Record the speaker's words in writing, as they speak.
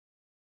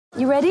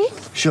You ready?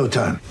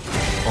 Showtime.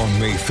 On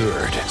May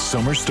 3rd,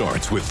 summer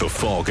starts with The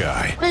Fall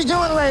Guy. Let's do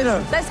it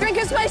later. Let's drink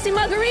a spicy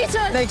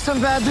margarita. Make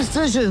some bad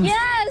decisions.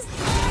 Yes!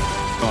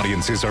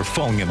 Audiences are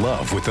falling in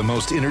love with the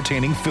most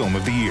entertaining film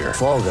of the year.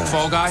 Fall Guy.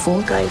 Fall Guy?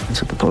 Fall guy.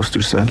 That's what the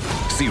poster said.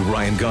 See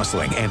Ryan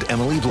Gosling and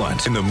Emily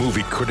Blunt in the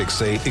movie critics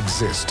say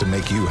exists to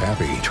make you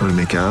happy. Trying to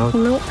make it out?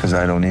 Nope. Because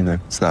I don't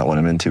either. It's not what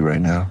I'm into right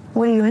now.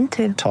 What are you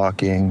into?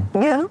 Talking.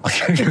 Yeah.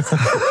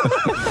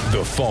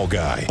 The Fall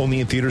Guy.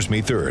 Only in theaters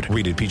May 3rd.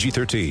 Rated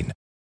PG-13.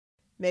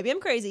 Maybe I'm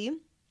crazy,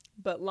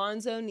 but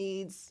Lonzo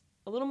needs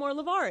a little more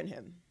LeVar in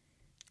him.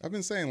 I've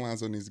been saying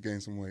Lonzo needs to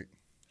gain some weight.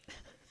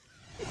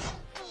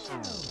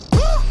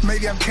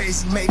 Maybe I'm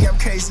crazy, maybe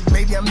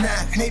I'm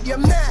not.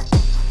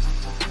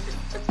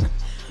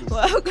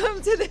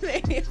 Welcome to the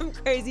Maybe I'm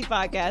Crazy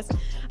podcast.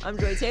 I'm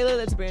Joy Taylor,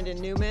 that's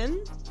Brandon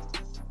Newman.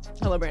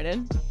 Hello,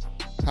 Brandon.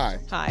 Hi.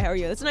 Hi, how are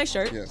you? That's a nice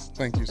shirt. Yes,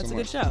 thank you so That's a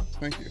much. good show.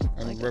 Thank you.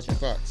 I'm like Rep that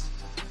show. Fox.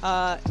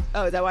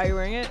 Oh, is that why you're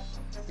wearing it?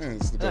 Yeah,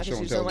 it's the best show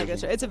on You don't like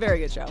television. it. It's a very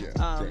good show.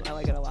 Yeah, great. I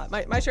like it a lot.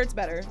 My shirt's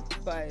better,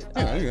 but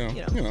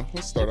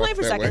Let's start play off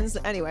for that seconds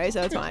way. anyway,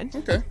 so it's fine.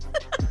 Okay.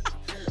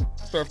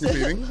 Start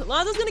competing.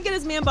 Lonzo's gonna get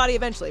his man body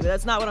eventually, but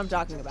that's not what I'm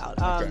talking about.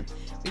 Okay.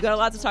 We've got a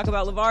lot to talk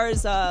about.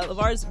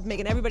 LeVar's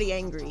making everybody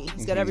angry.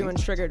 He's got everyone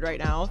triggered right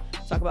now.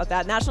 Talk about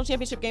that. National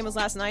championship game was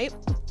last night.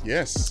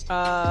 Yes.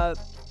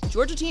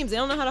 Georgia teams, they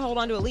don't know how to hold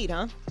on to a lead,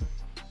 huh?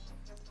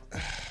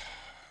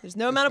 There's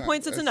no amount of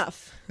points that's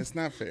enough. It's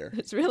not fair.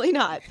 It's really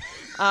not.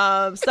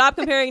 Stop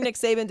comparing Nick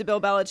Saban to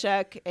Bill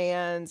Belichick.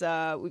 And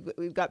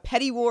we've got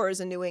petty wars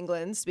in New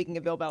England, speaking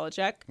of Bill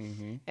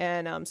Belichick,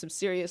 and some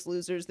serious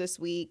losers this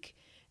week.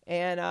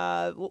 And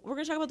we're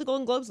going to talk about the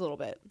Golden Globes a little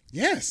bit.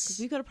 Yes.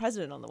 We've got a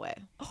president on the way.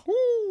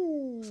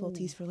 Ooh. A little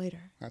tease for later.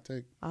 Hot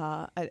take.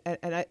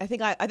 And I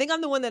think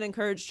I'm the one that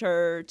encouraged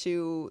her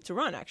to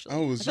run. Actually,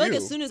 Oh, it was I feel like you.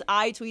 as soon as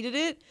I tweeted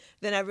it,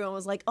 then everyone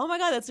was like, "Oh my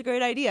God, that's a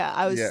great idea."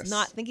 I was Yes.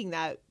 not thinking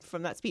that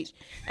from that speech.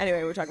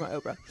 Anyway, we're talking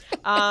about Oprah.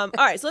 All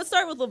right, so let's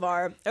start with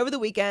LeVar. Over the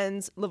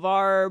weekend,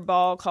 LeVar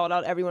Ball called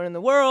out everyone in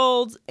the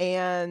world,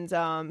 and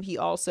he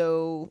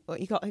also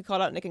he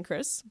called out Nick and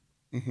Chris.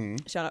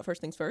 Shout out First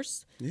Things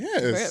First.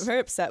 Yes. Very, very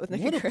upset with Nick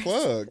What and a Chris.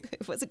 plug.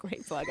 It was a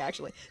great plug,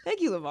 actually.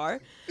 Thank you,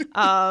 LeVar.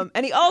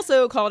 And he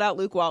also called out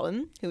Luke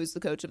Walton, who is the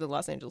coach of the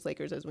Los Angeles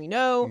Lakers, as we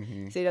know.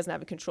 So he doesn't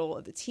have control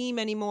of the team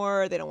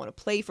anymore. They don't want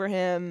to play for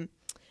him.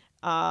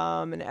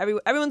 And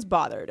everyone's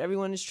bothered.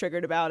 Everyone is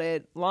triggered about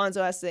it.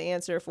 Lonzo has to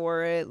answer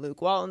for it.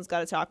 Luke Walton's got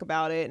to talk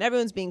about it. And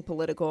everyone's being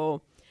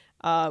political.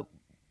 I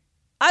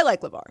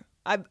like LeVar.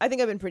 I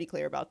think I've been pretty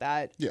clear about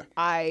that. Yeah.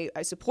 I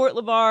support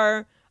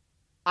LeVar.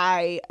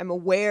 I am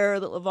aware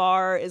that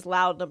LeVar is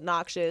loud and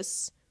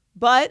obnoxious,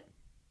 but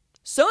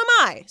so am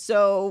I.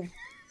 So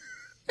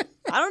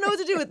I don't know what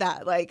to do with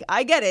that. Like,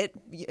 I get it.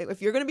 If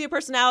you're going to be a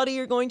personality,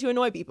 you're going to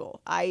annoy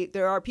people.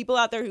 There are people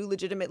out there who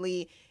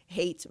legitimately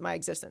hate my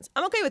existence.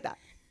 I'm okay with that.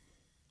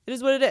 It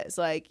is what it is.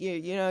 Like,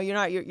 you're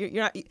not.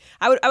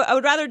 I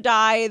would rather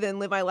die than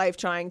live my life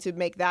trying to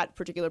make that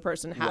particular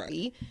person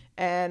happy. Right.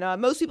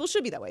 And most people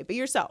should be that way. Be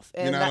yourself.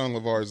 And you're not on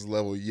LeVar's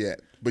level yet,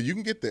 but you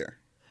can get there.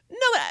 No,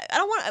 I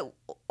don't want.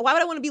 Why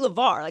would I want to be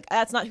LeVar? Like,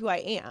 that's not who I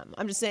am.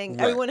 I'm just saying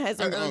everyone has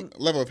their own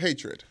level of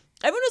hatred.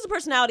 Everyone who's a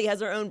personality has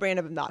their own brand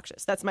of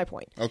obnoxious. That's my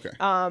point. Okay.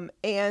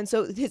 And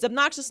so his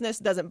obnoxiousness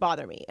doesn't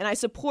bother me, and I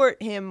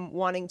support him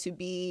wanting to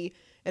be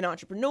an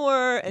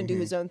entrepreneur and do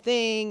his own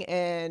thing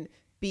and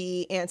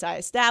be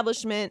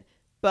anti-establishment.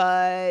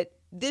 But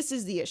this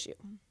is the issue.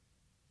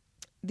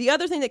 The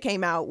other thing that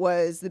came out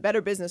was the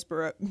Better Business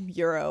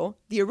Bureau,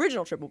 the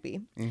original Triple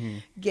B,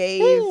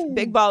 gave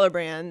Big Baller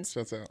Brands.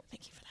 Shuts out.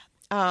 Thank you for that.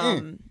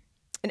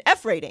 An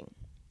F rating,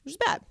 which is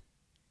bad.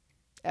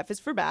 F is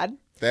for bad.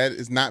 That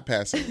is not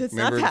passing. It's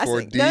Remember, not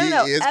passing. before D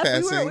No. is F,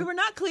 passing. we were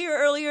not clear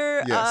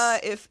earlier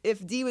Yes.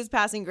 if D was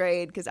passing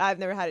grade, because I've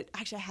never had it.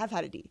 Actually, I have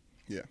had a D.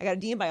 Yeah. I got a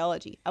D in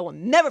biology. I will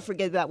never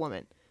forget that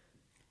woman.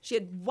 She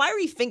had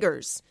wiry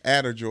fingers.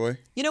 Add her, Joy.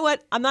 You know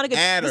what? I'm not a good.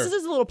 Add her. This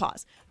is a little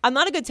pause. I'm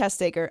not a good test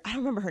taker. I don't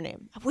remember her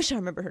name. I wish I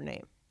remember her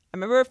name. I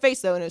remember her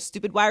face though, and her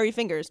stupid wiry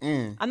fingers.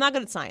 I'm not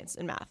good at science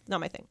and math.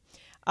 Not my thing.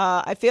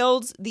 I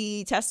failed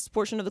the test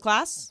portion of the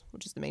class,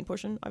 which is the main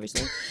portion,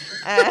 obviously.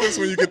 That's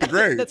where you get the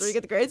grades. That's where you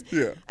get the grades.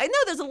 Yeah. I know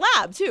there's a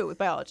lab too with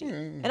biology,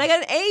 and I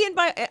got an A in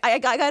I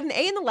got an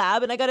A in the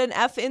lab, and I got an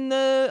F on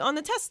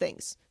the test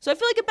things. So I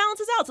feel like it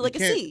balances out to like a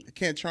C. You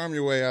can't charm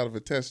your way out of a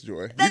test,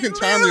 Joy. That you can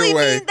charm your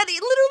way. That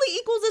it literally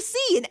equals a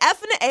C. An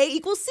F and an A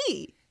equals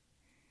C.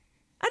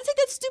 I had to take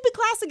that stupid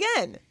class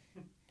again.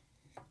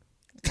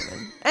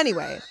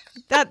 Anyway,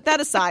 that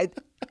aside.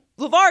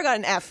 LeVar got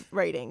an F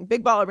rating.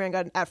 Big Baller Brand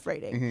got an F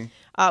rating,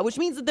 which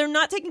means that they're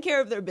not taking care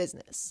of their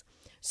business.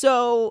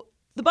 So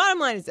the bottom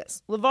line is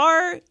this.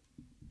 LeVar,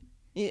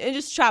 and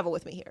just travel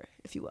with me here,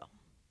 if you will.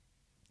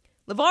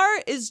 LeVar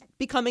is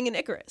becoming an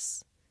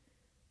Icarus.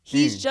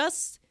 He's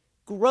just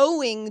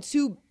growing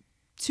too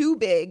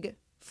big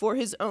for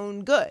his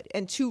own good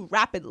and too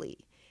rapidly.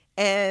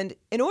 And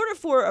in order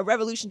for a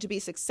revolution to be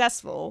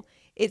successful,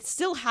 it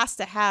still has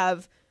to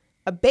have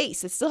a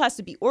base. It still has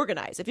to be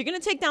organized. If you're going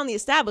to take down the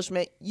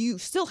establishment, you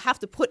still have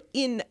to put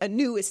in a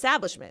new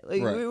establishment.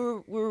 Like,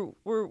 Right.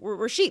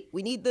 we're sheep.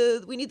 We need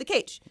the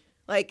cage.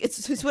 Like,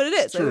 it's what it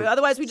is. Like,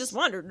 otherwise, we just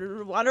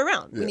wander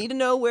around. We need to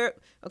know where.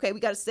 Okay, we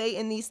got to stay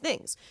in these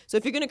things. So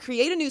if you're going to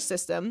create a new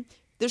system,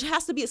 there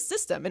has to be a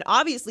system, and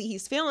obviously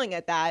he's failing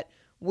at that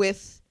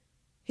with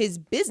his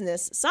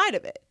business side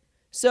of it.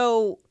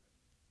 So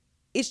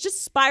it's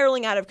just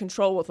spiraling out of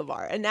control with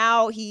LeVar. And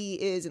now he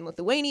is in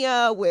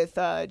Lithuania with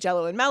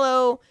Jello and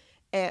Mello.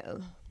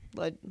 And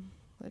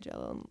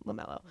Jello and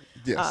LaMelo.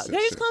 Yes, Can I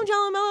just call him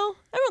Jello and Mello?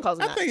 Everyone calls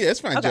him that. I think, yeah, it's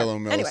fine. Okay. Jello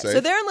and Mello Anyway, safe. so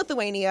they're in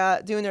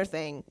Lithuania doing their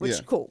thing, which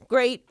Yeah. cool.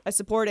 Great. I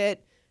support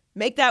it.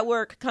 Make that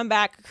work. Come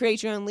back.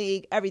 Create your own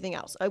league. Everything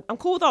else. I'm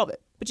cool with all of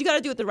it. But you got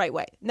to do it the right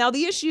way. Now,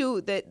 the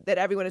issue that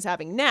everyone is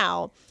having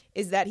now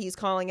is that he's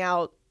calling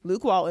out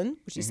Luke Walton,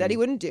 which he said he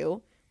wouldn't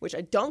do, which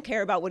I don't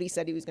care about what he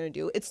said he was going to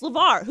do. It's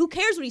LeVar. Who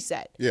cares what he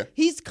said? Yeah.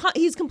 He's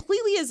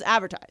completely as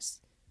advertised.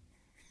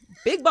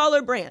 Big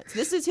baller brands.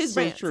 This is his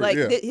So brand. true, Like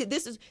yeah.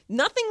 this is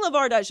nothing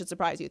LeVar does should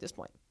surprise you at this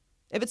point.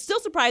 If it's still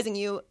surprising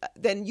you,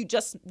 then you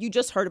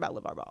just heard about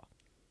LeVar Ball.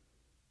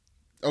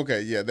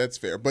 Okay, yeah, that's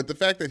fair. But the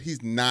fact that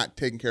he's not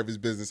taking care of his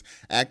business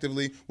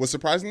actively was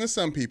surprising to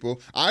some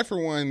people. I, for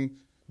one,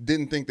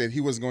 didn't think that he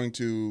was going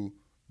to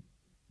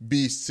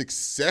be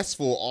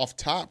successful off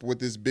top with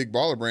this big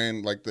baller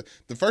brand. Like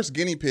the first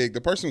guinea pig,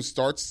 the person who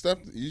starts stuff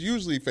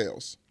usually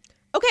fails.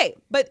 Okay,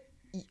 but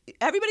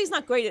everybody's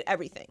not great at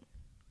everything,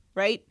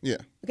 right? Yeah.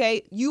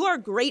 Okay, you are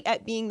great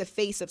at being the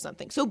face of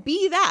something. So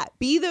be that.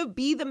 Be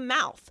the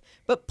mouth,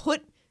 but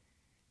put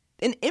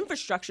an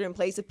infrastructure in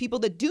place of people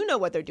that do know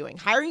what they're doing.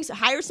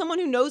 Hire someone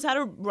who knows how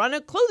to run a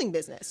clothing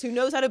business, who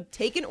knows how to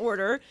take an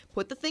order,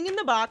 put the thing in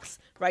the box,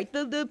 write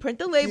the print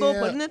the label,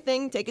 Yeah. put in the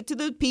thing, take it to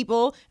the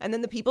people, and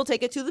then the people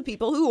take it to the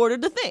people who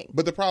ordered the thing.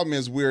 But the problem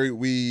is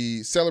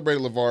we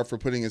celebrated LeVar for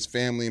putting his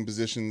family in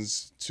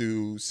positions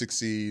to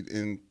succeed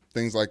in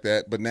things like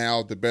that. But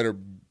now the Better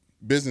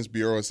Business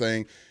Bureau is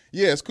saying,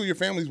 yeah, it's cool your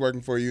family's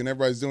working for you and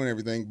everybody's doing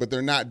everything, but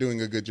they're not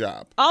doing a good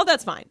job. All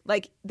that's fine.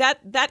 Like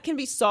that can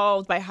be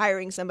solved by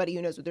hiring somebody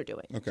who knows what they're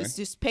doing. Okay.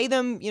 Just pay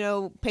them,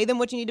 pay them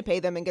what you need to pay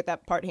them and get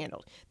that part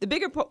handled. The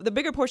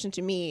bigger portion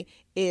to me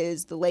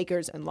is the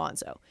Lakers and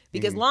Lonzo,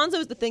 because Lonzo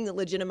is the thing that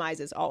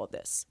legitimizes all of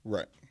this.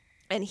 Right.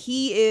 And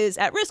he is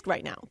at risk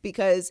right now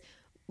because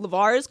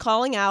LeVar is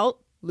calling out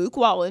Luke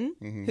Walton,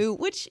 I don't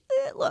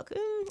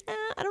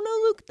know,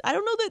 Luke. I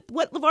don't know that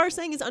what LeVar is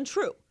saying is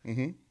untrue.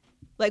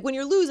 Like, when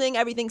you're losing,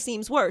 everything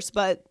seems worse,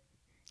 but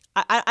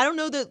I don't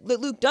know that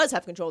Luke does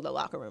have control of the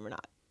locker room or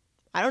not.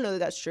 I don't know that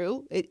that's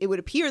true. It would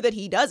appear that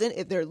he doesn't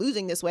if they're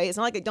losing this way. It's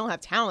not like they don't have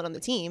talent on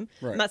the team.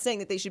 Right. I'm not saying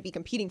that they should be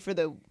competing for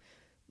the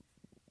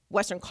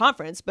Western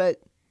Conference,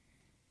 but,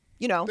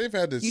 They've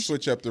had to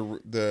switch up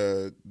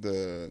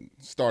the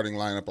starting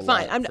lineup a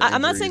fine. lot.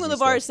 I'm not saying what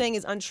LeVar is saying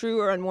is untrue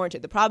or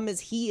unwarranted. The problem is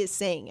he is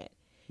saying it.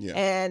 Yeah.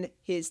 And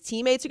his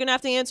teammates are going to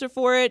have to answer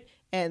for it,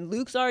 and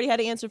Luke's already had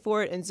to answer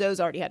for it, and Zoe's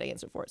already had to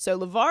answer for it. So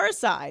LeVar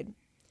aside,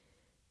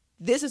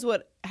 this is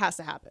what has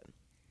to happen.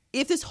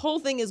 If this whole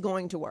thing is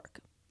going to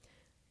work.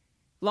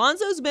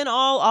 Lonzo's been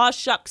all aw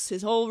shucks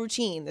his whole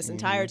routine this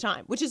entire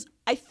time, which is,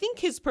 I think,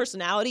 his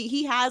personality.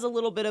 He has a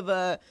little bit of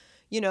a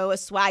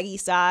swaggy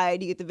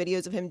side. You get the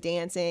videos of him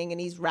dancing and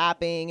he's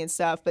rapping and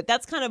stuff, but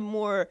that's kind of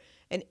more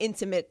an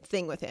intimate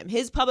thing with him.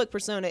 His public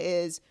persona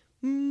is,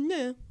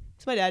 yeah,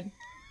 it's my dad.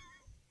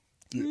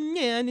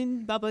 Yeah, I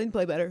need to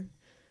play better,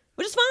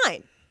 which is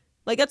fine.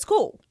 Like, that's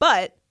cool.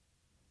 But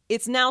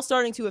it's now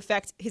starting to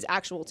affect his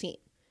actual team.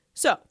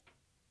 So,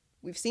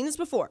 we've seen this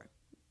before.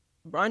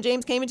 LeBron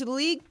James came into the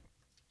league.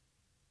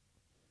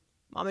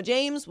 Mama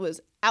James was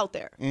out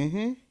there.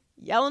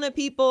 Yelling at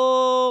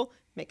people,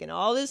 making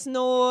all this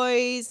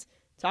noise,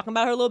 talking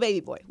about her little baby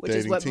boy, which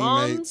is Dating what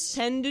moms teammates.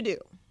 tend to do.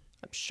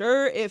 I'm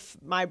sure if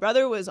my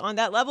brother was on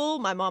that level,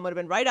 my mom would have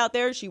been right out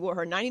there. She wore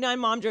her 99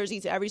 mom jersey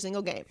to every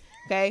single game.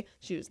 Okay?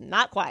 She was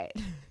not quiet.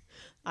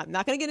 I'm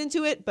not going to get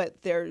into it,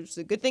 but there's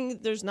a good thing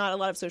there's not a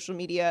lot of social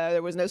media.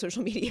 There was no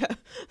social media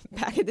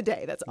back in the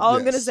day. That's all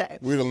I'm going to say.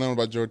 We would have learned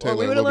about Joe Taylor Or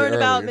we a would have little bit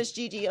learned about earlier. Miss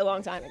Gigi a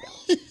long time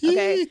ago.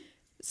 Okay?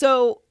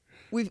 So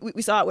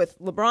we saw it with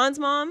LeBron's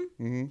mom.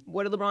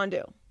 What did LeBron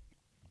do?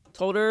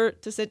 Told her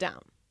to sit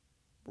down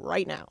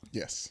right now.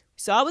 Yes.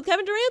 Saw it with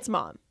Kevin Durant's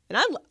mom. And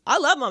I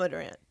love Mama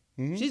Durant.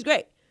 She's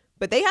great.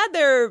 But they had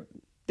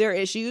their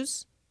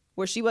issues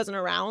where she wasn't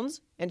around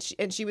and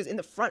she was in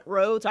the front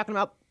row talking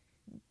about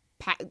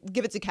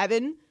give it to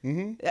Kevin.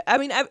 I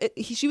mean,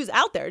 she was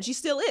out there and she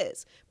still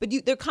is. But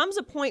there comes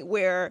a point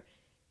where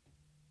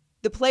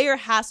the player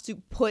has to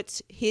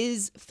put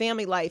his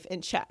family life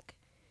in check.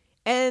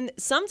 And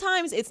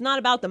sometimes it's not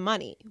about the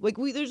money. Like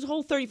there's a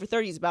whole 30 for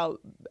 30s about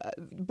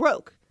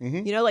broke.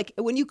 Like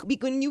when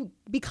you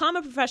become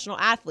a professional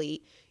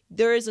athlete,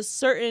 there is a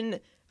certain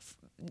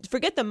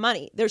forget the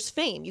money. There's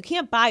fame. You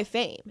can't buy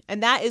fame,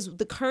 and that is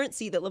the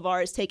currency that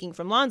LeVar is taking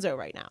from Lonzo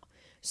right now.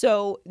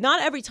 So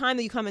not every time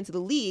that you come into the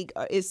league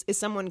is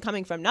someone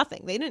coming from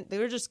nothing. They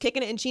were just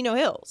kicking it in Chino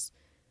Hills.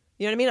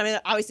 You know what I mean? I mean,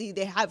 obviously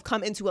they have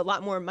come into a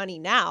lot more money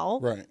now,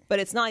 Right. but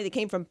it's not like they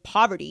came from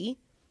poverty.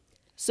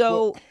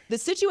 So the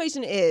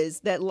situation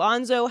is that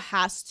Lonzo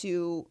has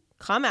to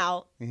come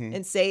out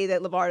and say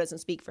that LeVar doesn't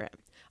speak for him.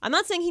 I'm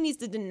not saying he needs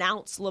to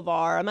denounce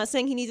LeVar. I'm not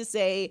saying he needs to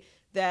say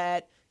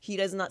that he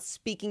is not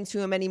speaking to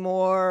him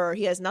anymore or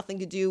he has nothing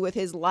to do with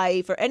his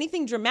life or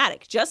anything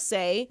dramatic. Just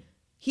say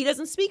he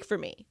doesn't speak for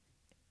me.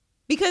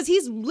 Because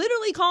he's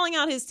literally calling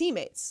out his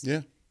teammates.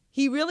 Yeah.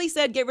 He really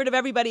said get rid of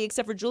everybody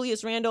except for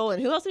Julius Randle. And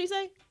who else did he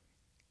say?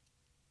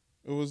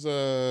 It was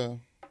Larry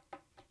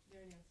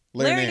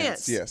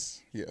Nance.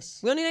 Nance. Yes.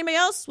 We don't need anybody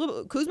else?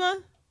 Kuzma?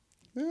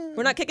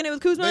 We're not kicking it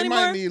with Kuzma They anymore?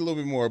 might need a little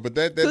bit more, but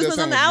that does Kuzma's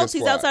sound on the like a good outs.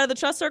 He's squad. outside of the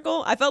trust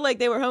circle. I felt like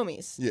they were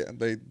homies. Yeah,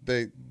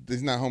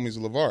 he's not homies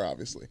with LeVar,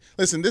 obviously.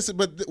 Listen,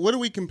 but what do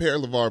we compare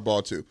LeVar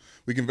Ball to?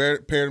 We compare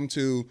him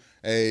to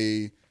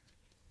a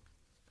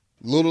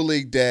little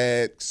league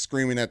dad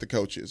screaming at the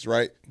coaches,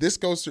 right? This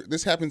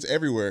happens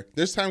everywhere.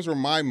 There's times where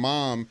my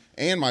mom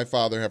and my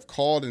father have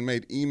called and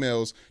made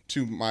emails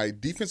to my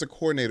defensive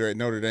coordinator at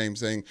Notre Dame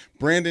saying,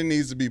 Brandon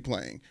needs to be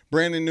playing.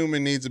 Brandon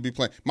Newman needs to be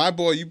playing. My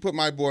boy, you put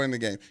my boy in the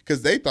game.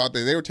 Because they thought that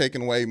they were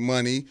taking away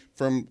money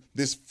from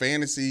this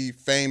fantasy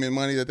fame and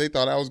money that they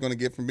thought I was going to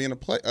get from being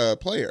a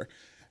player.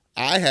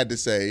 I had to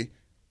say,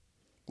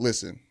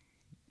 listen,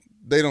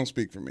 they don't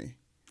speak for me.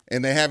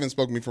 And they haven't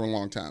spoken to me for a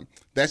long time.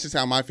 That's just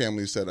how my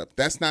family is set up.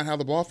 That's not how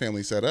the Ball family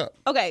is set up.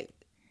 Okay.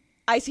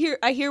 I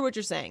hear what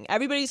you're saying.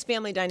 Everybody's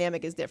family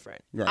dynamic is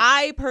different. Right.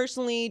 I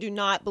personally do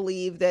not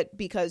believe that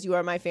because you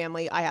are my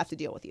family, I have to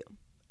deal with you.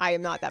 I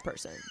am not that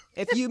person.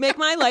 If you make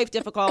my life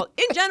difficult,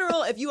 in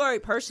general, if you are a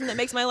person that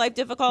makes my life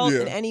difficult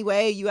in any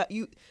way,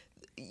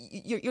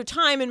 your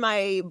time in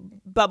my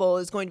bubble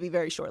is going to be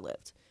very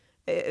short-lived.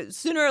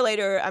 Sooner or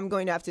later, I'm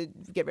going to have to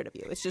get rid of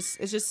you. It's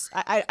just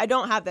I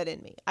don't have that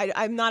in me.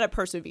 I'm not a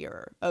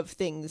perseverer of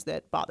things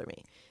that bother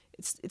me.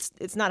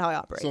 It's not how I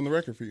operate. So on the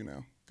record for you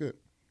now. Good.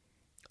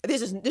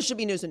 This should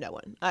be news to no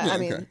one. I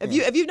mean, okay.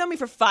 if you've known me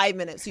for 5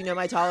 minutes, you know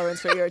my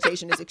tolerance for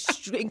irritation is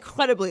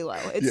incredibly low.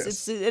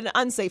 It's an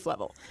unsafe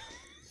level.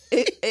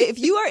 If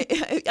you are,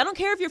 I don't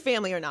care if you're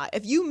family or not.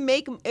 If you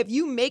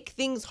make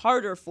things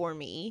harder for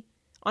me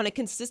on a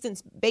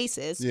consistent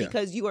basis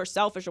because you are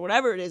selfish or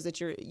whatever it is that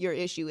your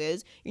issue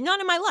is, you're not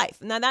in my life.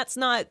 Now that's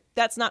not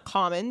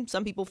common.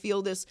 Some people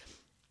feel this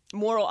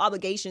moral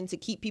obligation to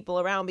keep people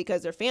around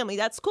because they're family.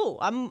 That's cool.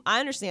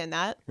 I understand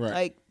that. Right.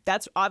 Like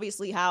that's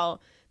obviously how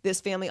this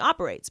family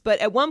operates. But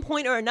at one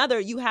point or another,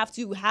 you have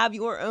to have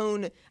your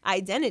own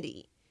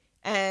identity.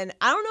 And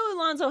I don't know if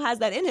Lonzo has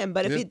that in him,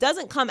 but if it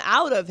doesn't come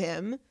out of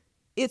him,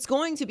 it's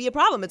going to be a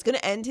problem. It's going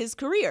to end his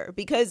career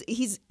because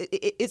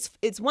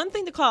it's one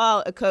thing to call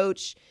out a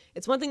coach.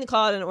 It's one thing to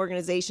call out an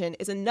organization.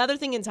 It's another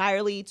thing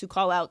entirely to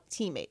call out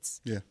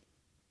teammates. Yeah.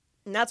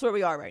 And that's where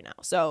we are right now.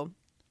 So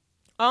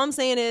all I'm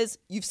saying is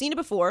you've seen it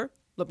before.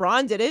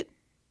 LeBron did it.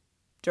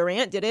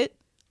 Durant did it.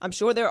 I'm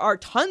sure there are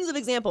tons of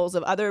examples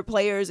of other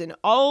players in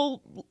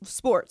all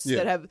sports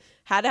that have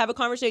had to have a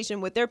conversation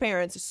with their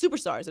parents,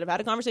 superstars that have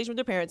had a conversation with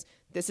their parents.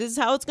 This is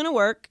how it's going to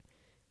work.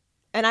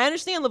 And I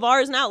understand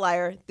LeVar is an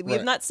outlier. We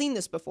have not seen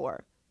this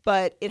before.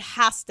 But it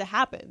has to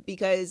happen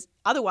because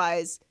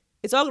otherwise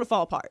it's all going to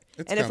fall apart.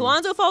 If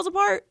Lonzo falls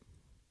apart,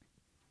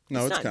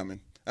 it's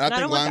coming. I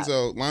think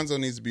Lonzo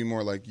needs to be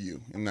more like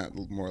you and not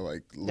more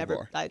like LeVar.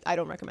 Never. I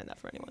don't recommend that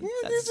for anyone.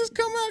 You just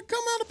come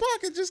out of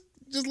pocket.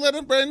 Just let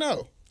everybody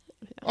know.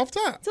 Off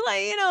top. So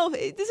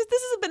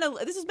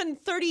this has been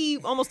 30,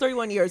 almost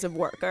 31 years of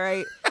work. All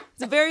right,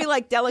 it's a very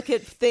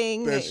delicate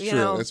thing. That's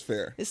true. That's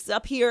fair. It's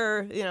up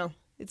here.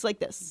 It's like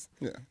this.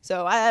 Yeah.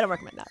 So I don't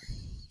recommend that.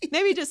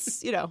 Maybe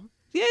just do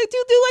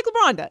like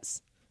LeBron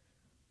does.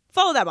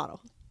 Follow that model.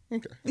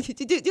 Okay.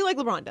 Do like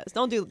LeBron does.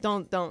 Don't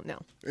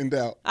no. In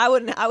doubt. I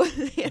wouldn't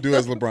do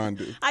as LeBron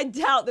do. I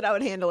doubt that I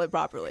would handle it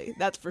properly.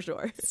 That's for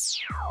sure.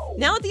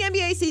 Now that the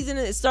NBA season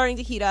is starting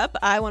to heat up,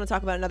 I want to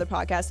talk about another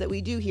podcast that we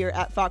do here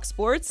at Fox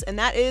Sports, and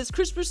that is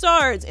Chris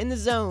Broussard's In the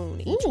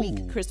Zone. Each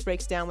week, Chris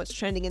breaks down what's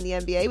trending in the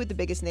NBA with the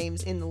biggest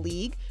names in the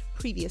league.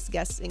 Previous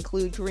guests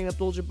include Kareem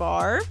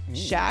Abdul-Jabbar,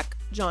 Shaq,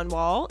 John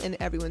Wall, and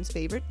everyone's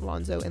favorite,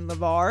 Lonzo and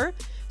LeVar.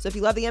 So if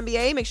you love the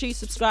NBA, make sure you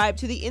subscribe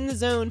to the In the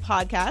Zone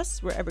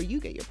podcast wherever you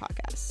get your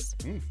podcasts.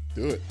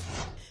 Do it.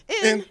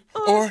 In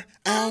or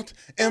out?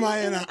 Am I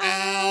in or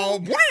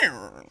out?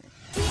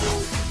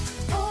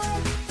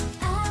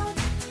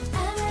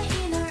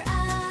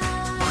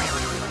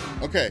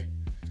 Okay.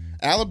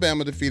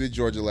 Alabama defeated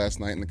Georgia last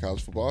night in the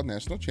College Football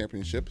National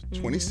Championship,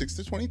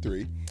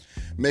 26-23,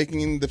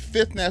 making the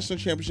 5th national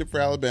championship for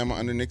Alabama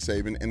under Nick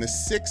Saban and the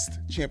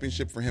 6th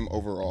championship for him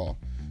overall.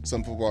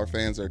 Some football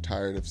fans are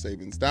tired of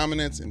Saban's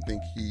dominance and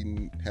think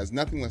he has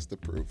nothing less to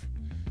prove.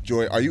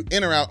 Joy, are you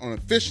in or out on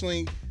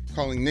officially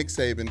calling Nick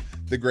Saban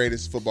the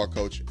greatest football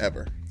coach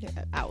ever? Yeah,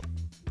 out.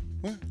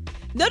 What?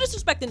 No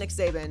disrespect to Nick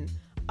Saban,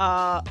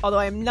 although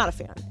I am not a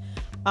fan.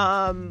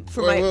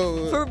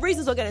 For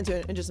reasons I'll get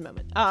into in just a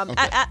moment.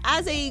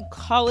 As a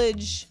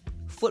college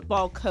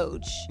football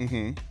coach,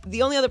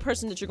 the only other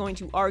person that you're going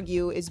to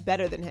argue is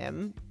better than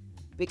him,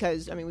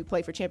 because we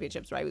play for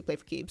championships, right? We play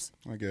for keeps.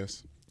 I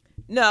guess.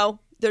 No,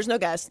 there's no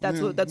guess. That's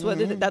what it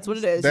is. That's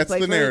You play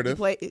the narrative.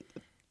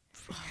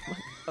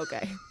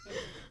 Okay.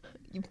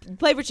 You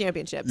play for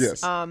championships.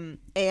 Yes.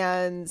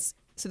 And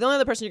so the only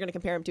other person you're going to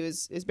compare him to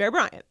is Bear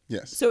Bryant.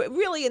 Yes. So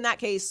really, in that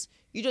case,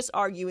 you're just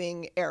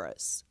arguing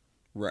eras.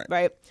 Right.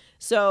 Right.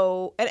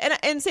 So and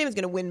Saban's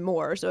going to win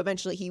more. So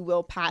eventually he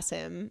will pass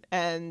him,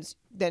 and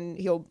then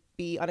he'll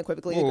be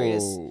unequivocally the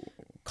greatest Whoa.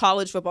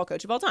 college football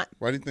coach of all time.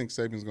 Why do you think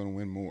Saban's going to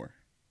win more?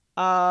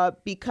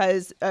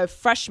 Because a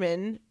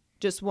freshman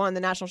just won the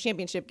national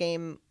championship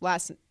game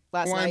last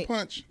Hawaiian night.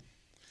 Punch.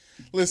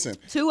 Listen.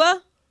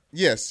 Tua.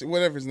 Yes,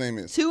 whatever his name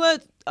is. Tua.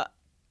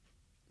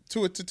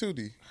 Tua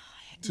Tututi.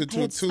 I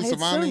had so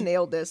Savani.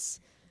 nailed this.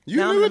 You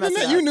Now I'm knew gonna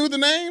mess it you up. knew the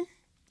name?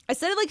 I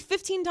said it like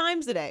 15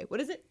 times today. What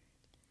is it?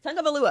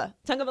 Tungavaloa.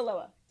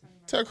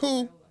 Tuck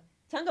who?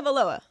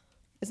 Tungavaloa.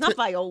 It's not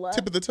Viola.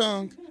 Tip of the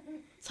tongue.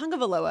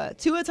 Tungavaloa.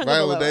 Tua Tungavaloa.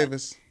 Viola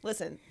Davis.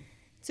 Listen,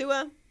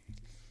 Tua.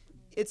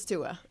 It's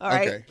Tua. All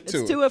right. Okay.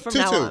 It's Tua from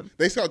now on.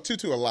 They call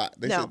Tutu a lot.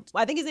 They No, said,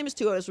 I think his name is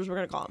Tua. Is what we're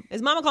gonna call him.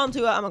 His mama call him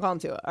Tua. I'm gonna call him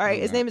Tua. All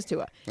right. His name is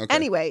Tua. Okay.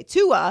 Anyway,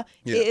 Tua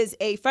Yeah. is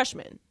a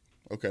freshman.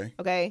 okay.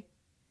 Okay.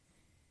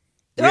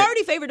 They're Yeah.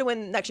 already favored to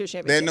win next year's They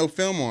championship. had no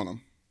film on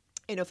them.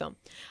 Ain't no film.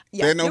 They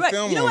had no you're right.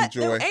 film You know on what?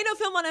 Joy. There ain't no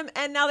film on him,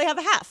 and now they have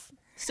a half.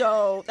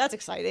 So that's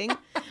exciting.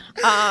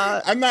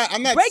 I'm not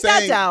Break that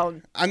saying,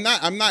 down. I'm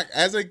not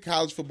as a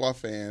college football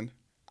fan,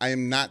 I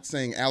am not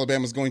saying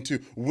Alabama's going to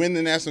win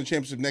the national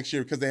championship next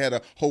year because they had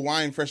a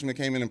Hawaiian freshman that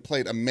came in and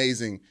played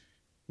amazing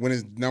when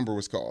his number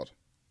was called.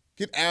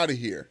 Get out of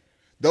here.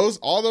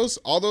 All those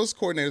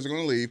coordinators are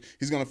going to leave.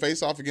 He's going to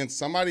face off against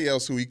somebody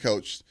else who he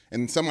coached,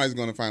 and somebody's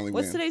going to finally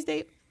What's win. today's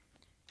date?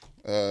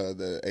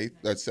 The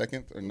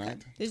 2nd or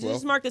 9th? Just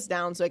 12th? mark this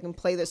down so I can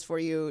play this for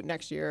you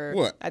next year.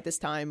 What? At this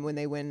time when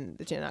they win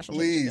the national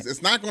Please, championship.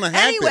 it's not going to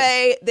happen.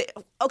 Anyway,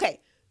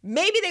 okay.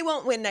 Maybe they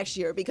won't win next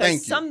year because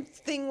Thank you.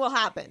 something will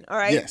happen. All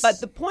right. Yes. But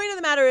the point of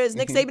the matter is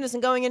Nick Saban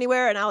isn't going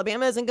anywhere and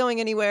Alabama isn't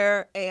going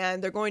anywhere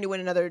and they're going to win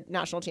another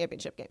national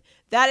championship game.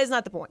 That is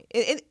not the point.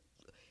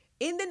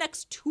 In the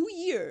next 2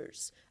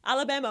 years,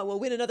 Alabama will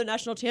win another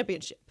national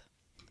championship.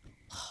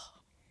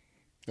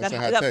 That's a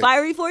hot Is that take.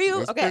 fiery for you?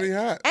 That's okay. pretty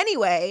hot.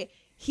 Anyway,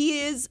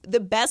 he is the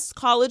best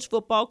college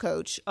football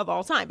coach of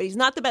all time, but he's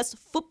not the best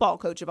football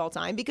coach of all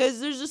time because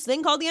there's this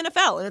thing called the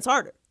NFL and it's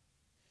harder.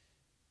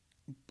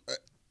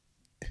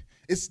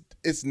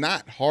 It's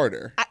not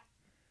harder.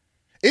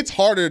 It's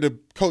harder to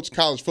coach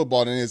college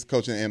football than it is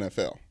coaching the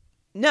NFL.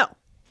 No.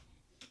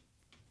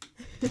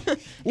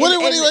 What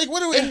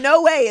are we? In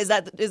no way is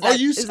that Are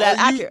you-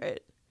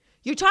 accurate.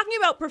 You're talking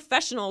about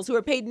professionals who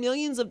are paid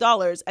millions of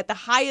dollars at the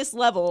highest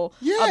level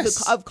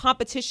Yes. of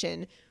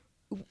competition.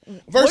 What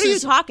are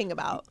Versus- you talking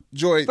about?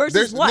 Joy,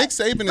 Versus what? Nick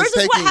Saban is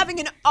Versus what? taking- Having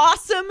an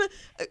awesome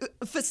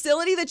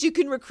facility that you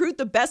can recruit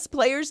the best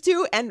players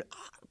to, and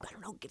I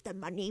don't know, get the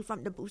money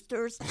from the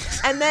boosters,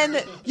 and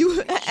then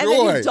you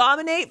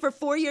dominate for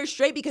 4 years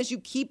straight because you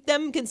keep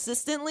them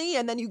consistently,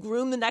 and then you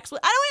groom the next one.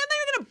 I'm not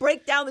even going to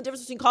break down the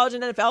difference between college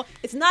and NFL.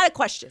 It's not a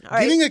question. All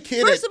right. Getting a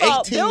kid First at of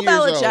all, 18 Bill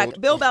years Belichick.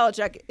 old. Bill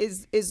Belichick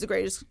is the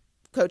greatest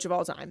coach of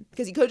all time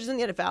because he coaches in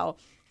the NFL.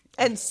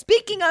 And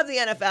speaking of the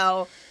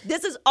NFL,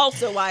 this is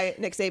also why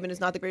Nick Saban is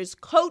not the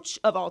greatest coach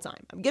of all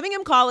time. I'm giving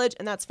him college,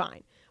 and that's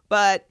fine.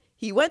 But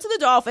he went to the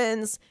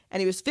Dolphins,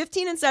 and he was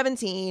 15 and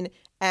 17,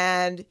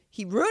 and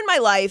he ruined my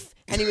life,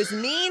 and he was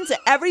mean to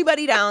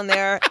everybody down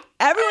there.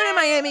 Everyone in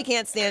Miami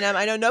can't stand him.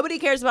 I know nobody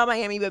cares about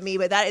Miami but me,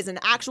 but that is an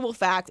actual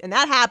fact, and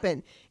that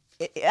happened.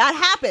 That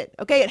happened,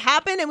 okay? It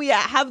happened, and we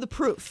have the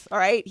proof, all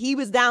right? He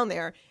was down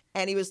there,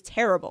 and he was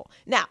terrible.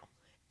 Now,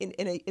 in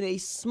a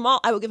small,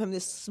 I will give him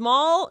this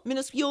small,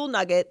 minuscule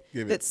nugget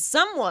that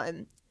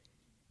someone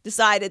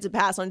decided to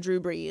pass on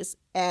Drew Brees,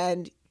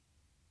 and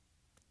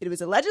it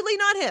was allegedly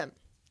not him.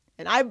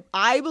 And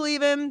I believe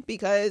him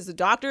because the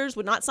doctors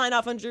would not sign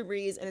off on Drew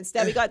Brees, and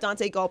instead we got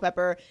Dante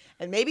Culpepper,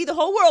 and maybe the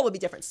whole world would be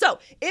different. So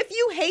if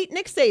you hate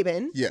Nick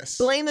Saban, Yes.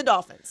 blame the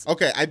Dolphins.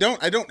 Okay, I don't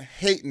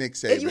hate Nick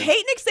Saban. If you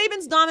hate Nick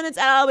Saban's dominance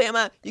at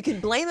Alabama, you can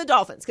blame the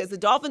Dolphins because the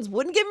Dolphins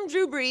wouldn't give him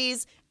Drew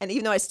Brees, and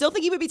even though I still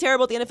think he would be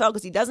terrible at the NFL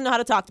because he doesn't know how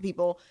to talk to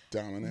people,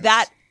 Dominance.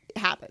 that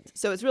happened.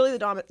 So it's really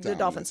the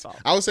Dolphins' fault.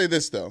 I would say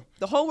this though.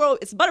 The whole world,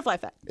 it's a butterfly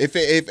effect.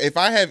 If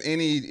I have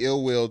any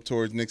ill will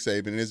towards Nick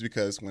Saban, it is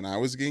because when I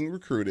was getting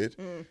recruited,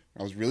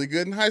 I was really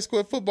good in high school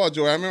at football,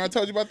 Joy. I remember I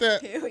told you about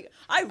that. Here we go.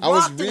 I I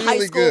was rocked really in high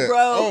school, good.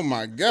 bro. Oh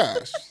my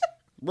gosh.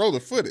 Roll the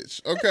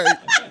footage. Okay.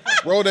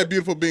 Roll that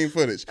beautiful bean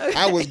footage.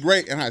 I was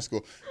great in high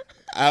school.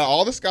 Out of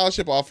all the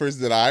scholarship offers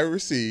that I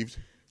received,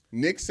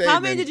 Nick Saban. How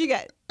many did you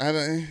get?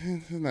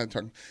 I'm not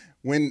talking.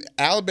 When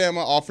Alabama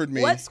offered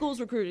me. What schools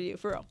recruited you,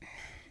 for real?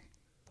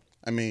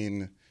 I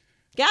mean.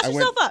 Gas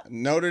yourself up.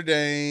 Notre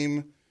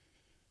Dame,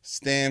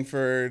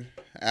 Stanford,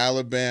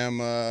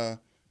 Alabama,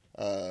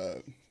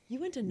 You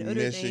went to Notre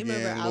Michigan, Dame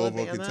over Louisville,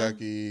 Alabama?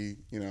 Kentucky.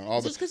 You know,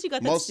 all Just the because you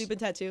got that most- stupid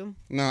tattoo?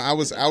 No, I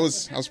was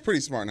pretty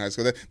smart in high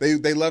school.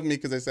 They loved me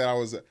because they said I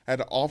had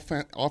an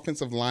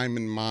offensive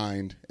lineman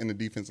mind and a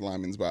defensive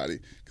lineman's body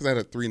because I had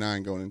a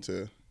 3.9 going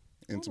into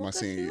into Oh, my look at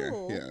senior year.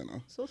 you. Yeah, I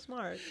know. So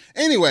smart.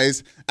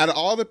 Anyways, out of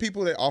all the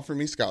people that offered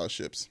me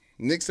scholarships,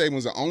 Nick Saban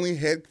was the only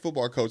head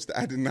football coach that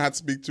I did not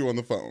speak to on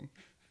the phone.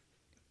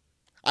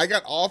 I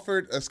got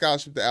offered a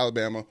scholarship to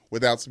Alabama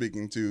without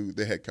speaking to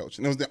the head coach.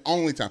 And it was the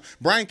only time.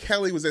 Brian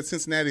Kelly was at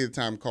Cincinnati at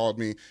the time, called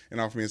me and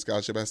offered me a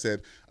scholarship. I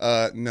said,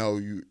 no,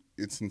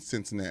 it's in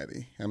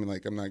Cincinnati. I mean,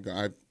 like, I'm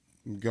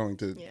going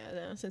to. Yeah,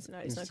 no,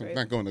 Cincinnati's not I'm great.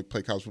 not going to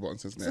play college football in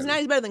Cincinnati.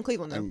 Cincinnati's better than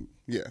Cleveland, though.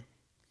 Yeah.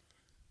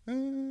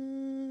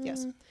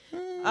 Yes.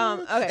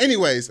 Okay.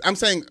 Anyways, I'm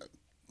saying,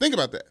 think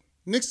about that.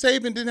 Nick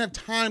Saban didn't have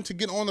time to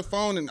get on the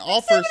phone and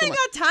offer Saban ain't somebody.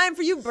 got time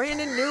for you,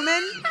 Brandon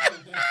Newman.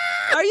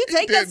 Are you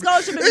take that did.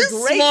 scholarship and be He's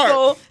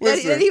grateful smart.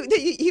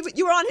 that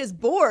you were on his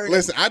board?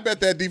 Listen, I bet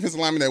that defensive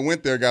lineman that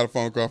went there got a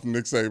phone call from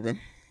Nick Saban.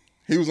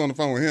 He was on the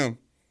phone with him.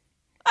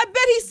 I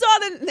bet he saw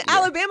that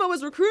Alabama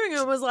was recruiting him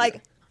and was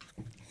like,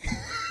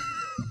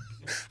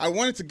 I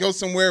wanted to go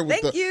somewhere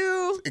with thank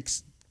you.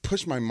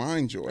 Push my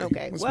mind, Joy.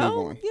 Okay, Let's well,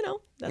 move on.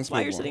 That's Let's why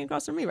move you're on. sitting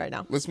across from me right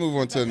now. Let's move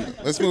on to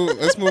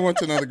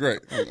another great.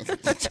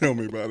 Tell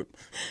me about it.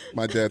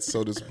 My dad's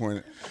so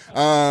disappointed.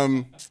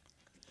 Tom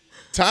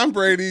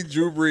Brady,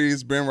 Drew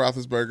Brees, Ben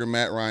Roethlisberger,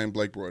 Matt Ryan,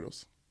 Blake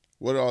Bortles.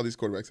 What do all these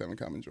quarterbacks have in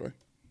common, Joy?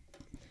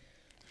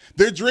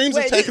 Their dreams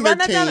of taking their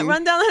team.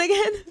 Run down that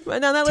again.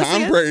 Run down that list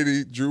Tom again.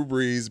 Brady, Drew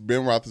Brees,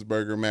 Ben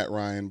Roethlisberger, Matt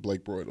Ryan,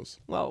 Blake Bortles.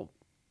 Well,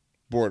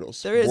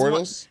 Bortles. there is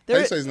Bortles? one. How do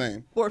you say his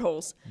name?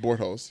 Bortles.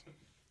 Bortles.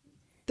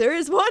 There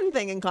is one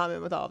thing in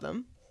common with all of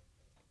them.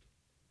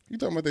 You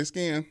talking about their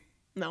skin?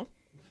 No.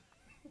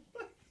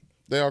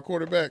 They are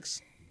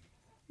quarterbacks.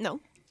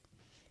 No.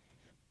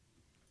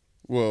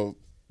 Well,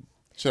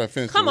 should I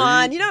finish? Come the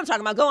on. read? You know what I'm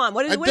talking about. Go on.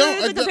 What is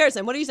the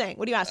comparison? What are you saying?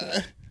 What are you asking me?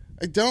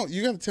 I don't.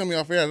 You got to tell me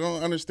off air. I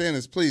don't understand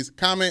this. Please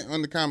comment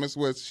on the comments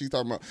what she's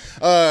talking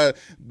about.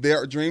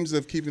 Their dreams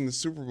of keeping the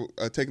Super Bowl,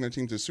 taking their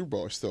team to the Super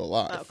Bowl are still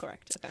alive. Oh,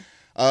 correct. Okay.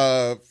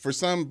 For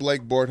some,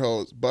 Blake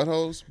Bortles.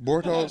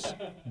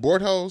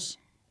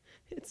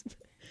 It's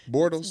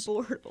Bortles.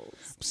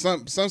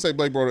 Bortles. Some say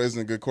Blake Bortles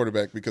isn't a good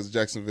quarterback because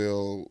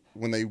Jacksonville,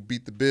 when they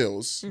beat the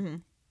Bills,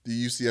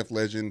 the UCF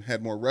legend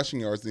had more rushing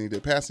yards than he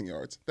did passing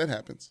yards. That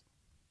happens,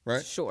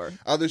 right? Sure.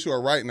 Others who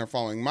are right and are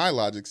following my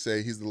logic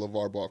say he's the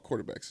LeVar Ball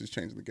quarterback, so he's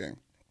changing the game.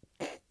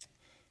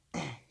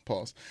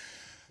 Pause.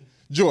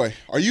 Joy,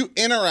 are you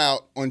in or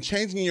out on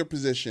changing your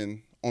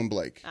position on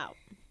Blake? Out.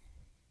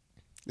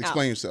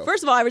 Explain Out. yourself.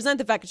 First of all, I resent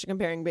the fact that you're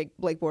comparing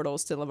Blake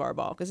Bortles to LeVar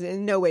Ball because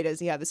in no way does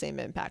he have the same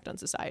impact on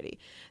society.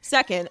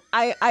 Second,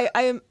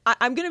 I'm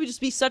going to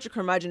just be such a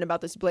curmudgeon about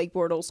this Blake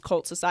Bortles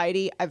cult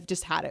society. I've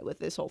just had it with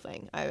this whole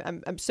thing.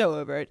 I'm so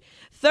over it.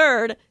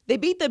 Third, they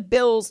beat the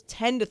Bills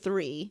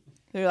 10-3.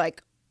 They're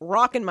like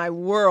rocking my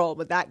world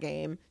with that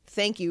game.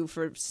 Thank you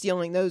for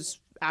stealing those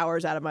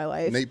hours out of my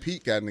life. Nate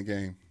Pete got in the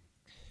game.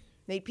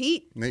 Nate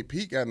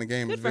Pete got in the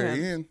game Good at for the very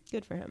him. end.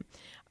 Good for him.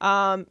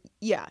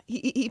 Yeah,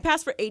 he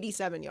passed for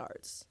 87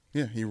 yards.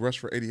 Yeah, he rushed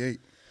for 88.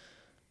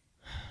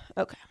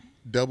 Okay.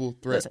 Double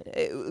threat.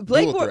 Listen,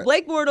 Dual threat.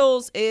 Blake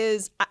Bortles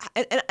is,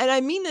 and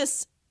I mean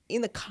this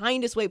in the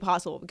kindest way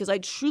possible because I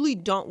truly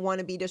don't want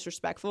to be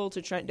disrespectful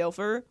to Trent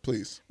Dilfer.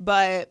 Please.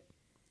 But,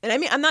 and I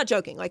mean, I'm not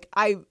joking. Like,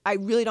 I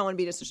really don't want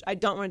to be I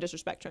don't want to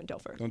disrespect Trent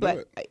Dilfer. Don't but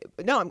do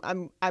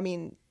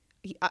it.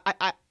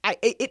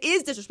 It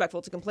is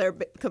disrespectful to compare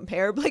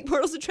Blake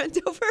Bortles to Trent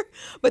Dilfer,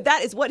 but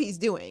that is what he's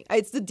doing.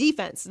 It's the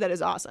defense that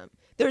is awesome.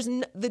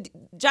 The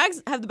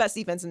Jags have the best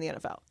defense in the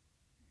NFL.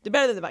 They're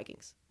better than the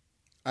Vikings.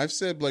 I've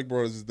said Blake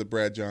Bortles is the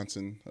Brad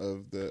Johnson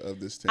of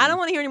this team. I don't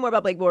want to hear any more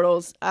about Blake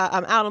Bortles.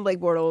 I'm out on Blake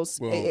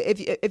Bortles. Well,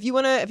 if you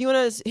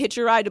wanna hitch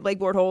your ride to Blake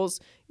Bortles,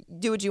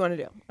 do what you want to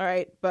do. All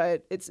right,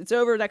 but it's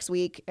over next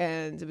week,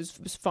 and it was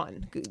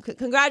fun.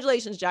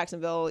 Congratulations,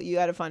 Jacksonville. You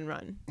had a fun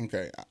run.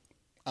 Okay,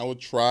 I will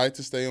try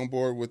to stay on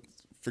board with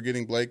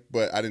forgetting Blake,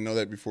 but I didn't know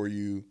that before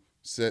you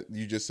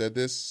just said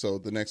this. So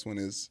the next one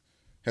has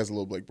a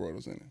little Blake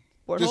Bortles in it.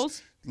 Bortles?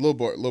 Just little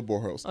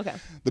Bortles. Okay.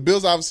 The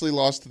Bills obviously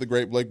lost to the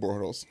great Blake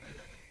Bortles.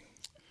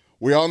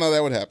 We all know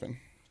that would happen.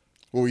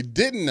 What we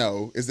didn't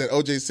know is that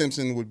O.J.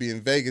 Simpson would be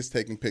in Vegas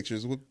taking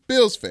pictures with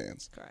Bills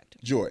fans. Correct.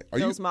 Joy, are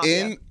Bills you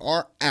Mafia. in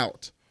or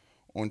out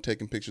on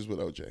taking pictures with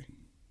O.J.?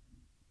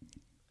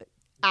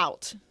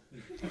 Out.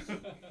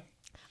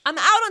 I'm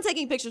out on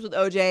taking pictures with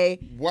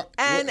OJ. What?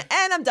 And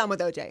I'm done with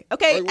OJ.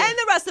 Okay? Wait, what? And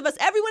the rest of us,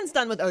 everyone's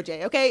done with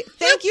OJ. Okay?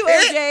 Thank you,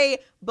 can't- OJ.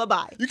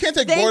 Bye-bye. You can't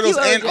take Thank Bortles you,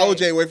 and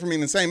O.J. away from me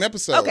in the same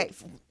episode. Okay.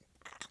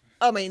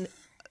 I mean,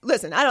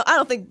 listen, I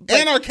don't think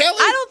And R. Kelly?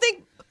 I don't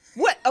think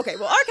what? Okay,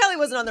 well, R. Kelly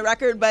wasn't on the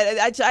record, but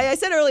I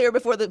said earlier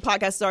before the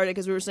podcast started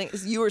because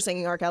you were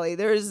singing R. Kelly.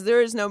 There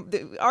is no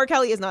R.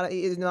 Kelly is not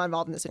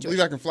involved in this I situation.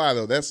 believe I can fly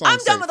though. That song. I'm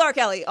done with R.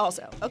 Kelly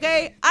also,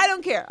 okay? I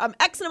don't care. I'm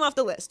Xing him off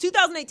the list.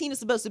 2018 is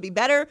supposed to be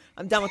better.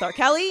 I'm done with R.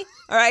 Kelly,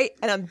 all right?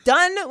 And I'm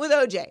done with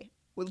OJ.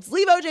 Let's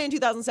leave OJ in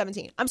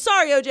 2017. I'm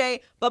sorry, OJ.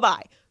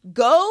 Bye-bye.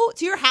 Go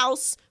to your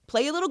house,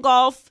 play a little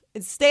golf,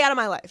 and stay out of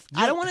my life.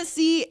 I don't want to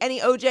see any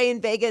OJ in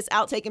Vegas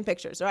out taking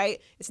pictures, all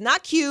right? It's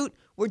not cute.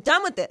 We're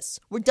done with this.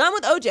 We're done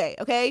with OJ,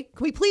 okay?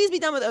 Can we please be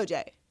done with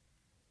OJ?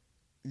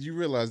 You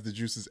realize the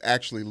juice is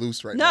actually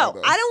loose right now, No,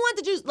 though. I don't want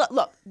the juice.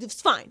 Look,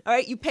 it's fine. All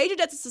right, you paid your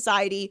debt to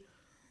society,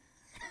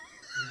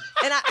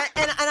 and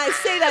I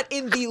say that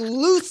in the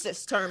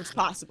loosest terms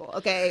possible.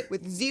 Okay,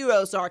 with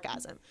zero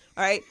sarcasm.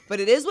 All right, but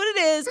it is what it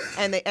is,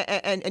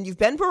 and you've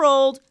been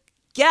paroled.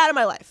 Get out of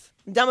my life.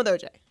 I'm done with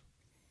OJ.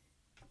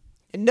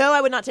 And no,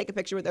 I would not take a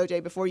picture with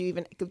OJ before you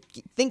even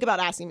think about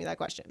asking me that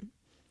question.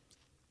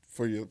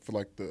 For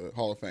like the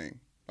Hall of Fame.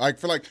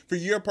 For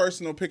your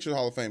personal picture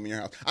Hall of Fame in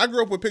your house. I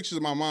grew up with pictures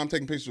of my mom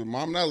taking pictures with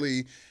Muhammad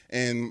Ali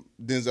and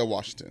Denzel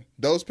Washington.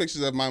 Those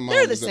pictures of my mom.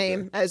 They're the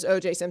same as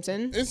O.J.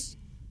 Simpson.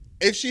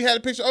 If she had a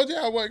picture of OJ,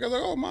 I was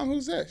like, oh, Mom,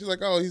 who's that? She's like,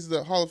 oh, he's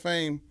the Hall of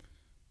Fame.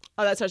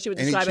 Oh, that's how she would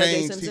And describe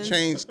O.J. Simpson? he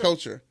changed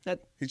culture.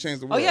 He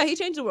changed the world. Oh, yeah, he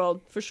changed the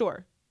world, for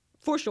sure.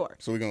 For sure.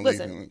 So we're going to leave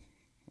Listen, him.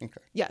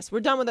 Okay. yes,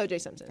 we're done with O.J.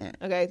 Simpson. Right.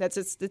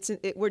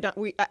 Okay, we're done.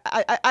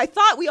 I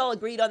thought we all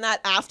agreed on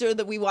that after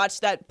that we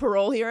watched that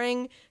parole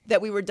hearing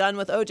that we were done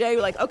with O.J.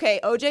 We're like, okay,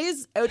 O.J.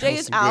 is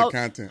some out.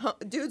 good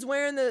content. Dude's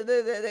wearing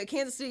the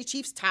Kansas City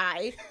Chiefs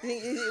tie.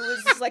 It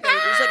was just like a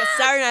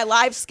Saturday Night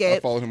Live skit. I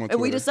followed him on and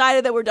we Twitter.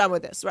 decided that we're done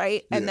with this,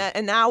 right? And Yeah.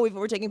 and now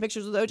we're taking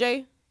pictures with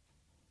O.J.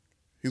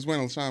 He's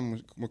wearing a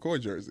LaShawn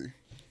McCoy jersey.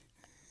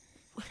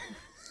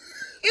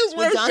 He was We're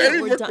wearing done.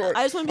 Shady We're done. McCoy.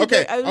 I just want to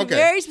be,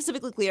 very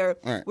specifically clear.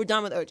 All right. We're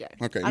done with OJ.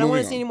 Okay, I don't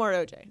want moving to see on. any more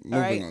OJ. All Moving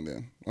right. on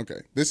then. Okay.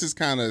 This is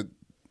kind of,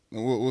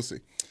 we'll see.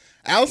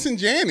 Allison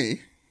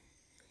Janney,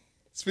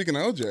 speaking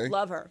of OJ.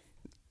 Love her.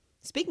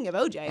 Speaking of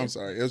OJ, I'm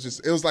sorry. It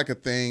was like a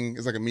thing.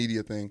 It's like a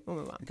media thing. We'll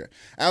move on. Okay.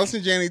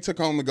 Allison Janney took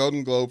home the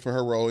Golden Globe for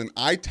her role in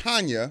I,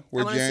 Tonya. I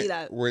wanna see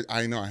that. Where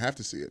I know I have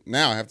to see it.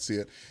 Now I have to see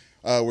it.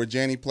 Where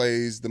Janney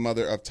plays the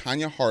mother of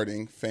Tonya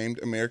Harding, famed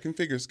American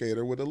figure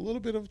skater with a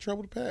little bit of a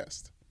troubled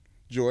past.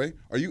 Joy,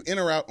 are you in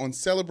or out on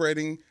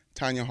celebrating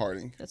Tonya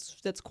Harding?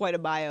 that's quite a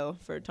bio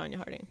for Tonya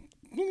Harding.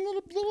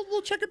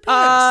 Little checkered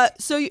past.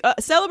 So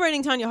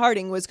celebrating Tonya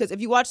Harding was because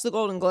if you watch the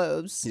Golden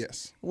Globes,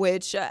 Yes.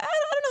 which I don't know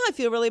how I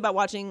feel really about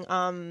watching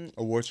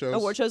Award shows?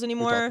 award shows We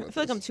anymore. talked I about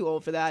feel like this. I'm too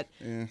old for that.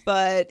 Yeah.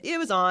 But it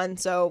was on,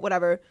 so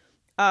whatever.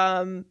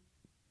 I'm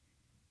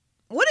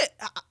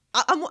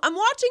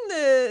watching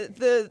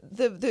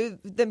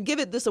them give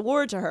it this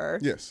award to her.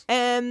 Yes.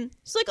 And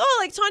it's like, oh,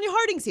 like Tonya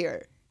Harding's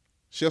here.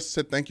 She also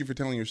said, thank you for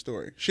telling your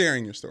story,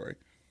 sharing your story.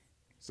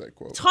 It's that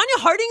quote. Tonya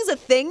Harding's a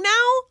thing now?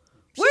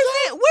 Where's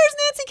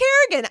Nancy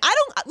Kerrigan?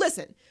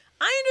 Listen,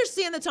 I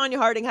understand that Tonya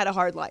Harding had a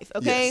hard life,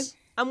 okay? Yes.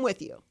 I'm with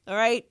you, all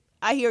right?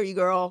 I hear you,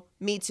 girl.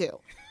 Me too.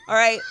 All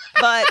right?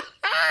 But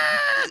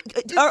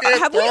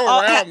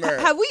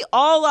have we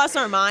all lost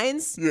our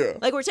minds? Yeah.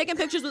 Like we're taking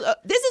pictures with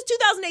this is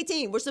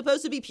 2018. We're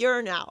supposed to be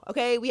pure now,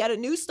 okay? We had a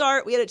new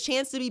start. We had a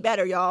chance to be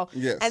better, y'all.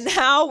 Yes. And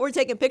now we're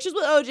taking pictures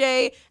with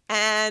OJ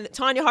and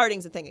Tonya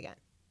Harding's a thing again.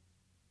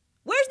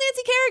 Where's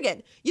Nancy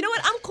Kerrigan? You know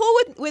what? I'm cool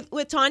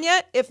with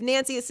Tonya if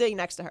Nancy is sitting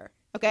next to her,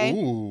 okay?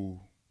 Ooh.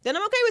 Then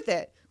I'm okay with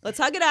it. Let's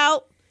hug it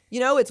out. You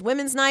know, it's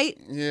women's night.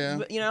 Yeah.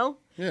 You know?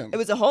 Yeah. It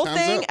was a whole Time's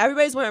thing. up.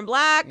 Everybody's wearing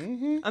black.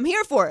 Mm-hmm. I'm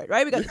here for it,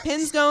 right? We got the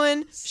pins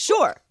going.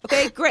 Sure.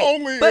 Okay, great.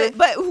 Only but if-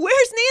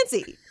 where's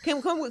Nancy?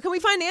 Can we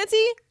find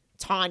Nancy?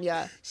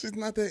 Tonya. She's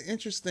not that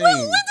interesting. When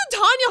did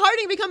Tonya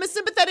Harding become a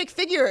sympathetic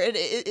figure?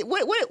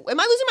 What am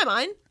I losing my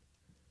mind?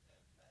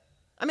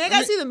 I mean, I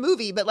gotta see the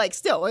movie, but like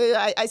still,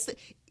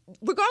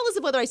 regardless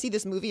of whether I see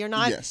this movie or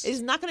not, Yes. it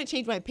is not going to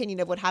change my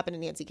opinion of what happened to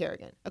Nancy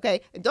Kerrigan.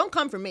 Okay, and don't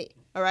come for me.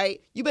 All right,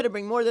 you better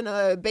bring more than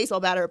a baseball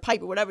bat or a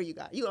pipe or whatever you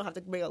got. You don't have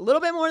to bring a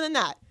little bit more than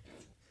that,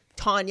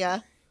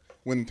 Tonya.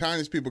 When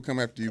Tanya's people come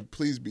after you,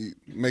 please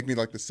make me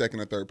like the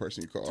second or third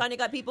person you call. Tonya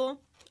got people.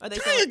 Are they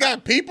Tanya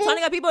got people? Tonya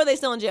got people. Or are they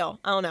still in jail?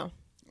 I don't know.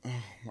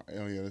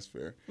 Oh yeah, that's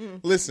fair.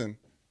 Listen,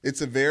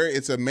 it's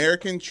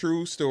American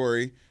true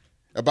story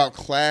about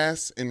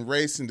class and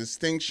race and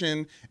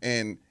distinction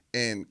and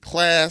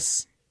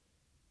class.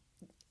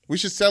 We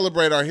should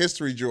celebrate our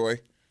history, Joy.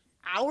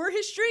 Our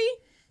history?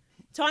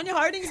 Tonya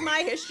Harding's my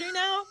history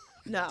now?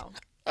 No,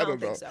 I don't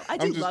think know. so. I I'm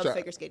do just love trying-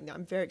 figure skating now.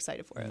 I'm very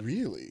excited for it.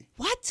 Really?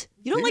 What?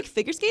 You don't like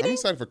figure skating? I'm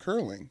excited for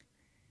curling.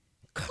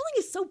 Curling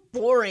is so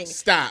boring.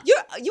 Stop. You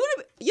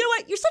know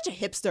what? You're such a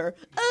hipster.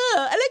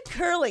 I like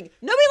curling.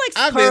 Nobody likes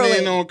I've curling.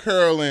 been in on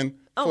curling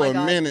Oh for my a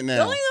God. minute now.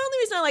 The only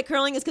reason I like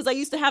curling is because I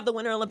used to have the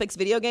Winter Olympics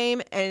video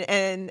game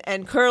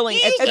and curling.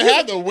 You used to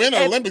have the Winter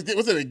Olympics.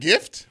 Was it a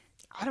gift?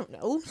 I don't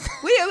know.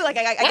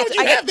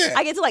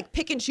 I get to like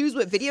pick and choose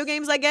what video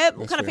games I get.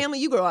 What kind of fair. family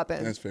you grow up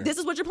in? That's fair. This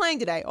is what you're playing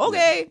today.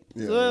 Okay.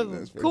 Yeah,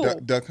 that's fair. Cool.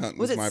 Duck Hunt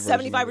was it my version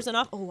of it. 75%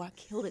 off? Oh, I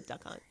killed it,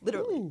 Duck Hunt.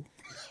 Literally.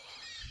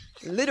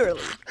 Literally.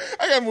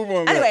 I gotta move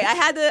on. Anyway, I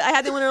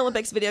had the Winter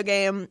Olympics video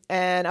game,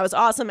 and I was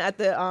awesome at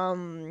the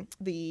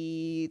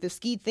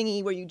ski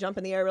thingy where you jump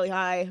in the air really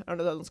high. I don't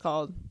know what that one's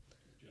called.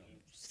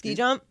 Ski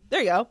jump.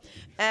 There you go.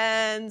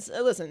 And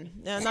listen,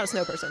 I'm not a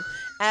snow person.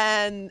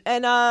 And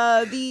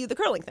the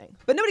curling thing,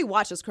 but nobody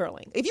watches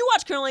curling. If you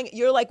watch curling,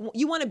 you're like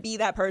you want to be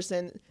that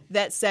person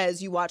that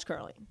says you watch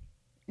curling,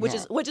 which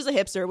is a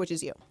hipster, which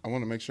is you. I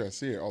want to make sure I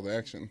see it, all the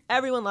action.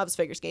 Everyone loves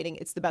figure skating.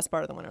 It's the best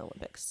part of the Winter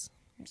Olympics.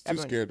 I'm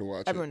too scared to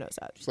watch Everyone it. knows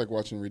that. It's like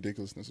watching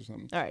Ridiculousness or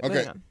something. All right,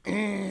 okay.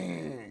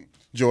 moving on.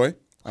 Joy,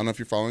 I don't know if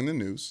you're following the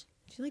news.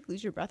 Did you like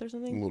lose your breath or A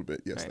something? little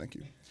bit. Yes, All right. thank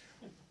you.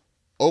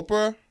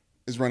 Oprah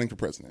is running for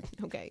president.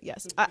 Okay,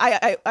 yes.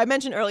 I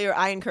mentioned earlier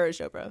I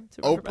encouraged Oprah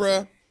to run for Oprah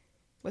president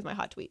with my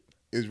hot tweet.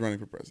 is running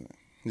for president.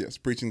 Yes,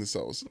 preaching the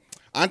souls.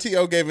 Auntie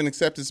O gave an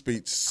acceptance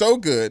speech so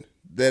good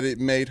that it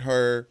made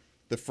her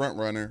the front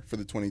runner for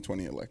the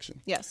 2020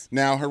 election. Yes.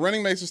 Now, her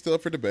running mates are still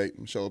up for debate.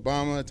 Michelle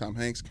Obama, Tom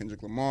Hanks,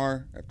 Kendrick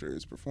Lamar, after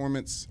his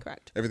performance.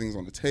 Correct. Everything's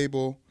on the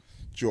table.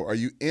 Joe, are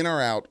you in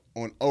or out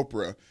on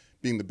Oprah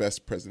being the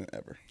best president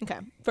ever? Okay.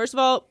 First of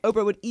all,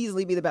 Oprah would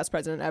easily be the best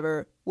president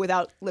ever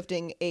without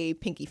lifting a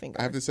pinky finger.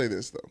 I have to say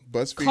this, though.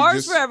 BuzzFeed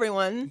Cars for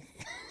everyone.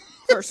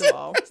 First of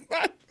all.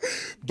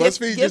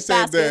 BuzzFeed gift just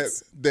said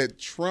baskets. that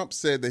Trump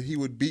said that he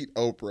would beat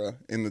Oprah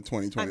in the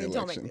 2020 I mean,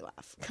 don't make election. me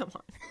laugh. Come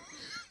on.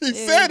 He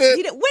said it.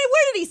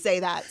 Where did he say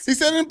that? He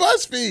said it in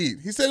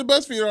BuzzFeed. He said in a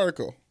BuzzFeed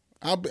article.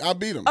 I'll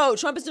beat him. Oh,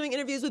 Trump is doing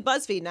interviews with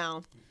BuzzFeed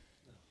now.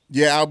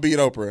 Yeah, I'll beat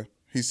Oprah.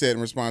 He said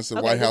in response to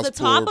the White House Does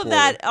the poll top reporter. of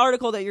that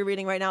article that you're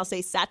reading right now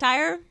say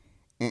satire?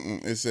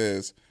 It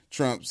says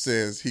Trump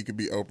says he could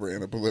beat Oprah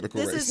in a political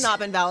This race. has not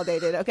been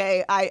validated.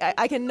 Okay,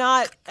 I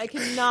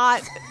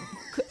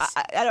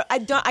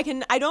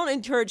don't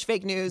encourage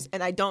fake news,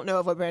 and I don't know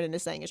if what Brandon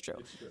is saying is true.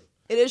 It's true.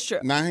 It is true.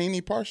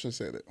 Naheem Parsha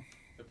said it.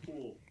 The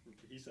pool,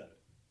 he said it.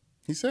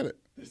 He said it.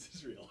 This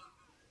is real.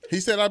 He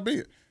said I beat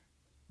it.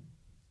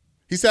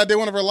 He said I did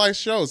one of her live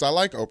shows. I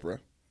like Oprah.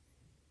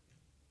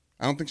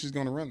 I don't think she's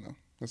going to run though.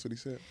 That's what he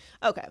said.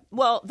 Okay.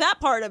 Well, that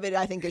part of it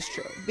I think is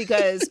true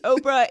because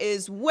Oprah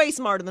is way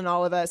smarter than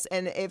all of us.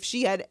 And if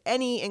she had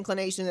any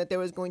inclination that there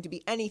was going to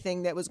be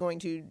anything that was going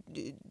to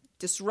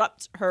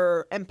disrupt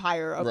her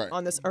empire Right.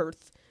 on this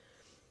earth,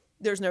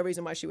 there's no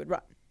reason why she would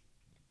run.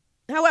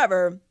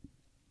 However,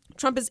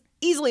 Trump is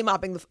easily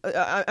mopping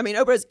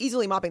Oprah is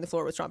easily mopping the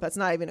floor with Trump. That's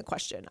not even a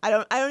question. I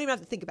don't even have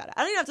to think about it.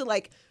 I don't even have to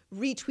like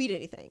retweet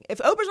anything. If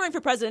Oprah's running for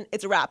president,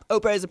 it's a wrap.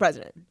 Oprah is the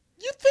president.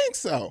 You think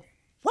so?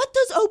 What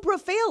does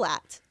Oprah fail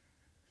at?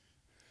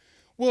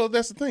 Well,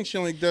 that's the thing. She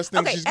only does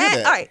things Okay, she's good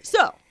at. all right. So,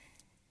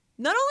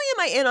 not only am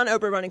I in on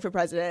Oprah running for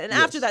president, and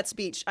Yes. after that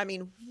speech, I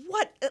mean,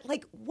 what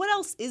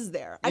else is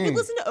there? I could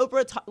listen to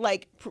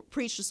Oprah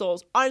preach to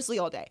souls honestly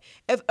all day.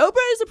 If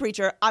Oprah is a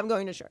preacher, I'm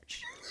going to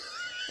church.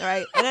 All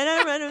right, and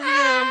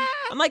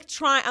I'm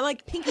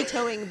like pinky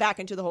toeing back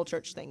into the whole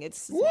church thing.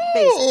 It's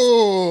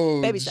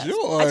Whoa, baby steps.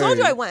 Joy. I told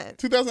you I went.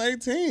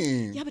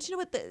 2018. Yeah, but you know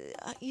what?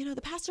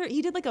 The pastor,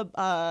 he did like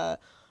a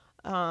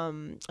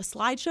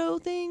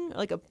slideshow thing,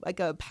 like a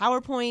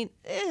PowerPoint.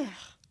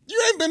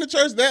 You ain't been to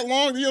church that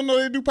long. You don't know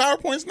they do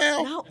PowerPoints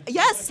now? No,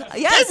 yes.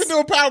 They've been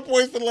doing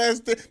PowerPoints for the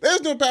last. They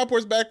was doing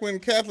PowerPoints back when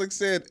Catholics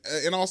said,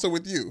 and also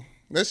with you.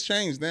 That's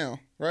changed now,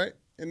 right?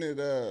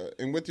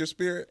 And with your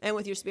spirit. And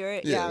with your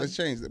spirit, Yeah, let's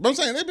change that. But I'm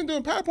saying they've been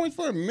doing PowerPoints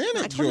for a minute.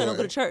 I told you I don't Joy.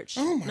 go to church.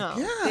 Oh my no,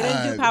 God. they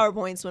didn't do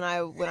PowerPoints when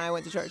I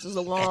went to church. It was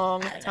a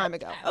long time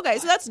ago. Okay,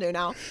 so that's new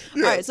now.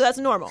 All right, so that's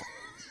normal.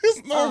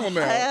 It's normal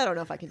now. I don't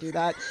know if I can do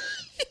that.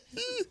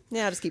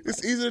 Yeah, I'll just keep.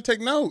 It's going. easier to take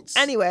notes.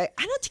 Anyway,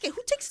 I don't take.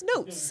 Who takes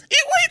notes? Where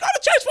you go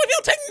to church for if you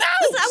don't take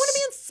notes? Listen, I want to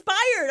be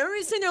inspired. I want to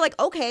be sitting there like,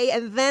 okay,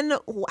 and then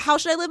how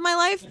should I live my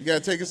life? You gotta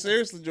take it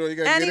seriously, Joy. You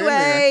gotta get in there.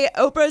 Anyway,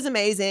 Oprah is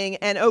amazing,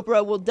 and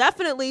Oprah will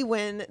definitely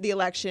win the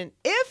election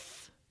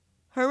if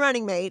her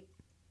running mate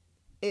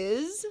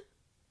is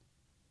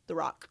The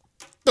Rock.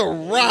 The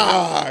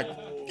Rock.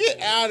 Get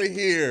out of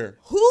here.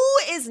 Who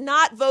is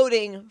not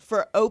voting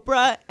for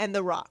Oprah and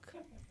The Rock?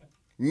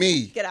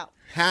 Me. Get out.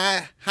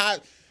 Hi.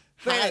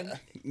 Brandon.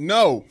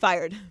 No.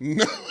 Fired.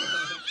 No.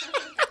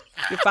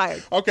 You're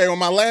fired. Okay, on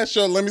my last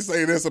show, let me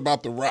say this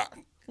about The Rock.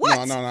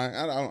 What? No,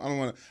 I don't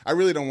want to. I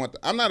really don't want.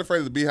 I'm not afraid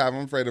of the Beehive.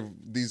 I'm afraid of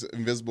these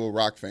invisible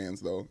Rock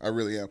fans, though. I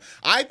really am.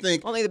 I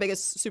think Only the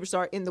biggest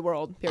superstar in the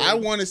world. Period. I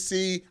want to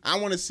see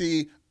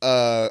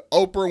Oprah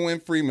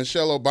Winfrey,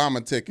 Michelle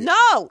Obama ticket.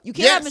 No, you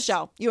can't have Yes.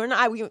 Michelle. You are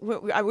not.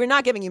 We're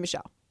not giving you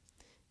Michelle.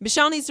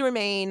 Michelle needs to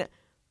remain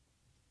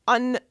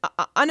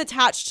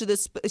unattached to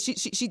this.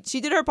 She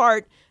did her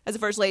part as a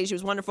first lady. She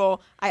was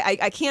wonderful.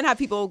 I can't have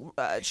people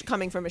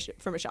coming for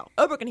Michelle.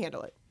 Oprah can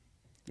handle it.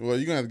 Well,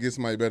 you're gonna have to get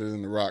somebody better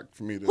than The Rock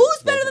for me to. Who's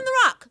vote better for. than The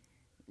Rock?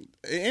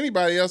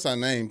 Anybody else I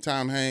named?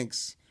 Tom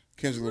Hanks,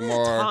 Kendrick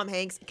Lamar, Tom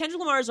Hanks. Kendrick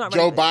Lamar is not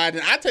Joe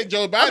running. Biden. I take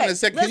Joe Biden in a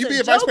second. Can you be a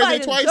Listen, vice Joe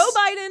president Biden, twice? Joe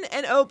Biden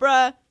and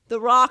Oprah,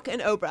 The Rock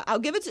and Oprah. I'll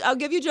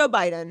give you Joe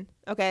Biden.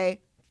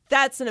 Okay,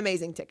 that's an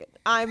amazing ticket.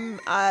 I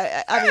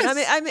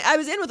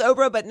was in with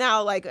Oprah, but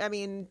now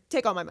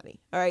take all my money.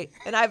 All right,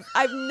 and I've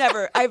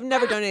never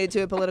donated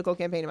to a political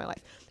campaign in my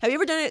life. Have you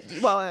ever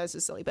donated? Well, this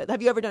is silly, but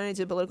have you ever donated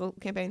to a political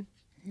campaign?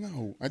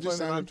 No, I just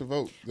signed up to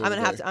vote. the I'm other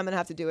day. gonna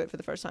have to do it for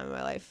the first time in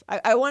my life.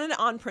 I wanted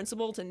on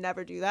principle to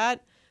never do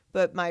that,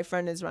 but my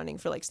friend is running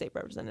for like state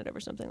representative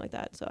or something like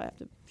that, so I have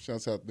to.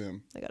 Shouts out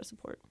them. I gotta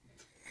support.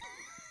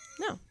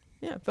 No,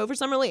 yeah, vote for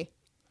Summer Lee.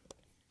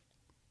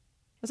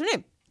 What's her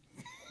name?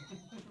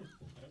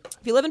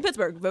 If you live in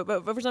Pittsburgh,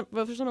 vote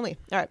for Summer Lee.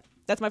 All right,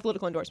 that's my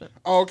political endorsement.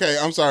 Oh, okay,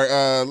 I'm sorry.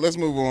 Let's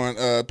move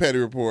on. Petty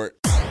report.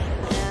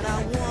 And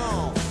I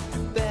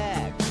won't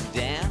back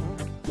down.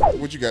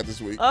 What you got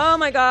this week? Oh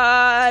my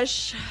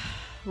gosh.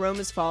 Rome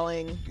is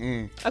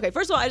falling. Okay,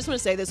 first of all, I just want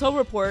to say this whole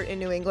report in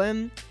New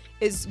England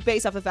is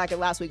based off the fact that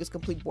last week was a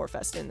complete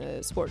borefest in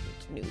the sport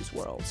news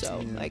world. So,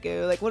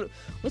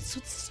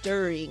 what's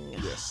stirring?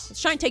 Yes.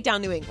 Let's try and take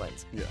down New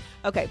England. Yeah.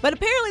 Okay, but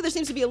apparently there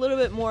seems to be a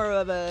little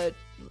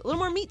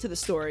more meat to the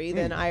story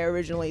than I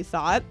originally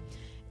thought,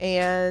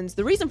 and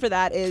the reason for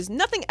that is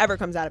nothing ever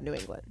comes out of New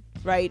England,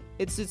 right?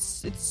 It's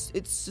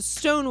a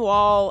stone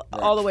wall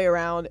all the way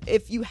around.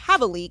 If you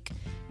have a leak,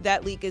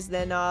 that leak is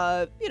then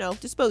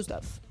disposed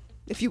of,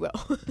 if you will.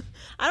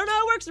 I don't know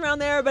how it works around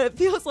there, but it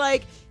feels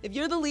like if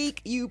you're the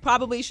leak, you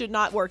probably should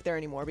not work there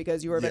anymore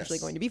because you are eventually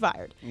going to be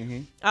fired.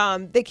 They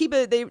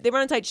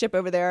run a tight ship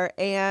over there,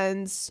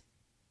 and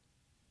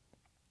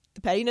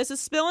the pettiness is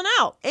spilling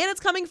out, and it's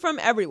coming from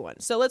everyone.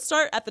 So let's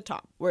start at the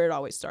top, where it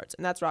always starts,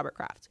 and that's Robert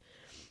Kraft,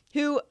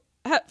 who,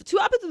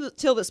 up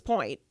until this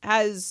point,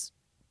 has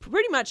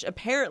pretty much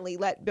apparently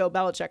let Bill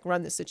Belichick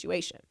run this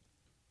situation.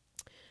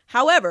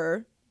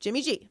 However,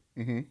 Jimmy G,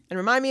 and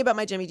remind me about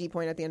my Jimmy G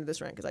point at the end of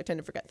this rant because I tend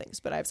to forget things,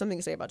 but I have something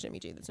to say about Jimmy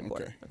G that's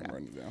important. Okay. I'm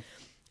writing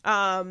it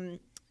down.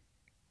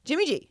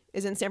 Jimmy G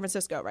is in San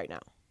Francisco right now,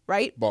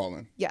 right?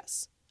 Balling.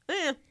 Yes.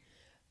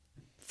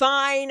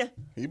 Fine.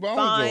 He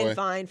balling, Joy.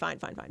 Fine.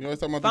 You always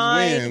talking about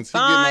these wins. He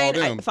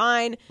getting all them.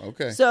 Fine.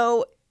 Okay.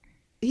 So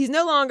he's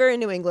no longer in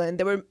New England.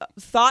 There were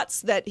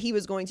thoughts that he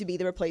was going to be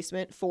the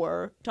replacement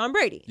for Tom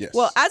Brady. Yes.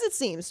 Well, as it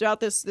seems, throughout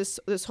this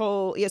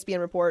whole ESPN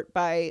report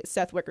by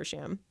Seth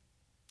Wickersham,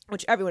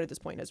 which everyone at this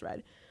point has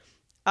read,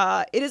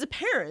 it is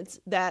apparent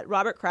that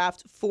Robert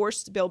Kraft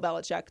forced Bill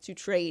Belichick to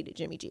trade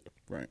Jimmy G.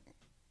 Right.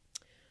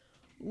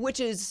 Which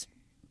is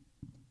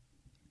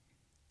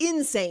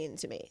insane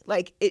to me.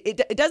 Like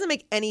it doesn't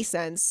make any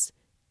sense.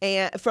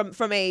 And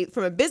from a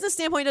business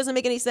standpoint, it doesn't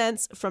make any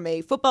sense. From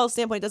a football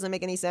standpoint, it doesn't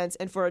make any sense.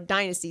 And for a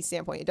dynasty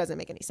standpoint, it doesn't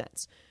make any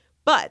sense.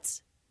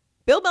 But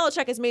Bill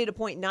Belichick has made it a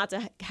point not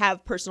to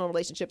have personal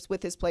relationships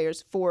with his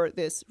players for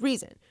this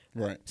reason.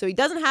 Right. So he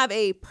doesn't have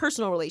a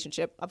personal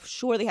relationship. I'm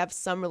sure they have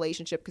some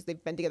relationship because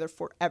they've been together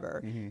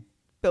forever,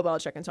 Bill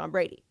Belichick and Tom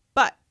Brady.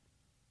 But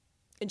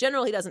in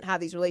general, he doesn't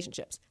have these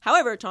relationships.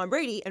 However, Tom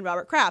Brady and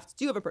Robert Kraft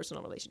do have a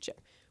personal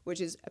relationship,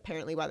 which is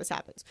apparently why this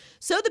happens.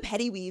 So the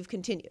petty weave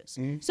continues.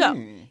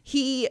 So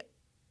he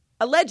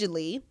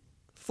allegedly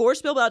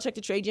forced Bill Belichick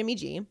to trade Jimmy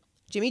G.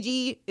 Jimmy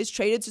G is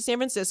traded to San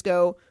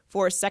Francisco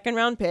for a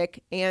second-round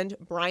pick and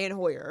Brian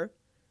Hoyer.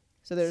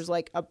 So there's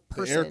like a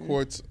person. The air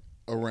quotes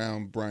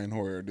around Brian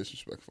Hoyer are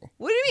disrespectful.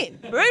 What do you mean?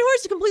 Brian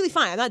Hoyer's completely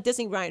fine. I'm not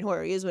dissing Brian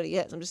Hoyer. He is what he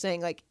is. I'm just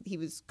saying like he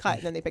was cut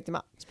and then they picked him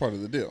up. It's part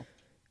of the deal.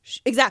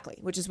 Exactly,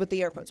 which is what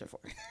the air quotes are for.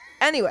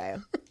 Anyway,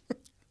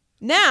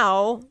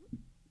 now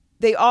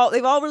they've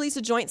all released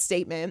a joint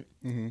statement.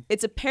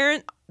 It's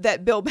apparent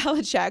that Bill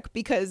Belichick,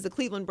 because the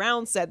Cleveland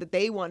Browns said that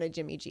they wanted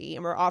Jimmy G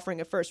and were offering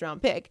a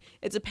first-round pick,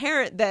 it's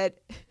apparent that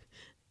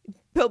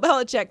Bill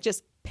Belichick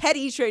just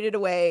petty traded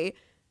away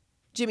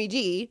Jimmy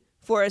G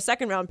for a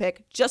second-round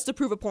pick just to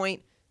prove a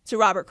point to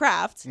Robert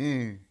Kraft,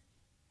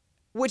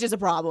 which is a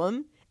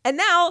problem. And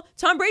now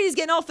Tom Brady's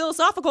getting all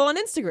philosophical on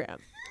Instagram.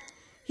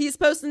 He's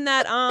posting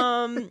that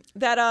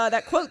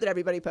that quote that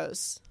everybody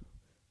posts,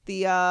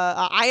 the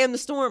 "I am the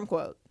storm"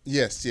 quote.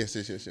 Yes.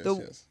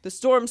 The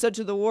storm said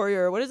to the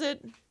warrior, "What is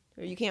it?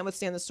 You can't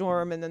withstand the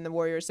storm." And then the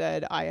warrior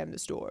said, "I am the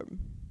storm."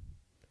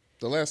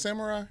 The Last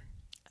Samurai.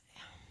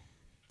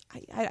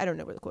 I don't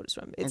know where the quote is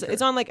from. Okay.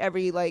 It's on like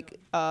every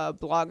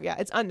blog. Yeah,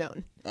 it's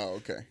unknown. Oh,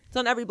 okay. It's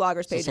on every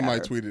blogger's page. So somebody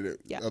ever. tweeted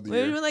it. Yeah, Other when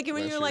year,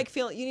 you're like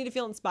feeling, you need to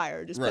feel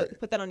inspired. Just Right.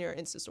 put that on your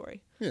Insta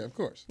story. Yeah, of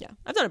course. Yeah,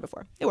 I've done it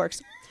before. It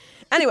works.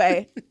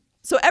 Anyway,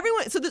 so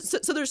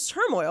there's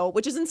turmoil,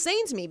 which is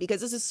insane to me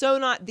because this is so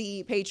not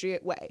the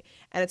Patriot way,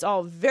 and it's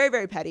all very,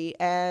 very petty.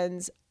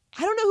 And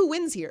I don't know who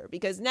wins here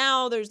because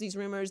now there's these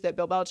rumors that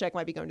Bill Belichick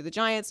might be going to the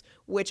Giants,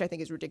 which I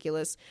think is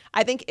ridiculous.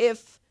 I think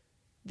if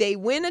they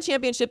win a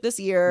championship this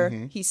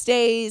year, he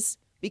stays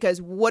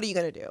because what are you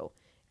going to do?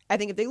 I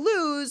think if they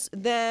lose,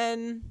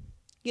 then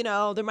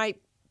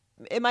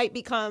it might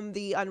become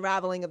the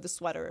unraveling of the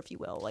sweater, if you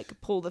will, like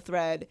pull the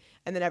thread,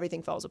 and then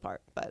everything falls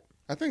apart. But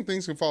I think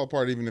things can fall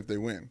apart even if they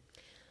win,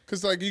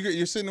 because like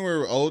you're sitting there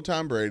with old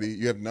Tom Brady,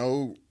 you have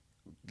no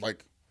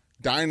like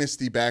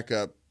dynasty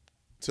backup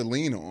to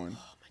lean on.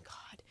 oh my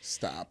God,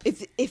 Stop.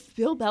 if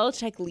Bill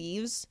Belichick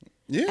leaves,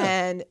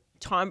 and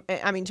Tom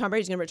Brady's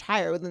going to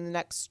retire within the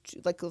next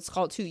let's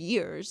call it 2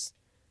 years.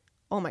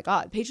 Oh my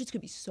God, Patriots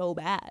could be so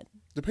bad.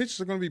 The Patriots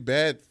are going to be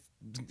bad.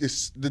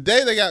 The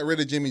day they got rid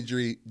of Jimmy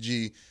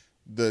G,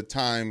 the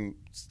time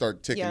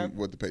start ticking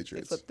with the They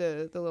Patriots. flip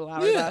the little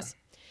hourglass.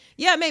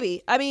 Yeah,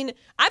 maybe. I mean,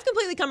 I've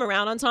completely come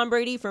around on Tom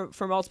Brady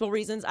for multiple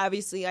reasons.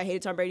 Obviously, I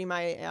hated Tom Brady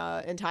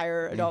my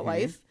entire adult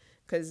life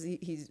because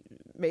he's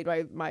made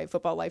my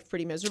football life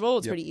pretty miserable.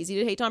 It's pretty easy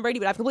to hate Tom Brady,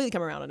 but I've completely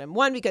come around on him.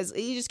 One, because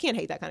you just can't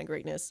hate that kind of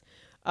greatness.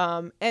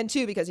 And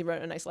two, because he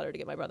wrote a nice letter to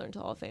get my brother into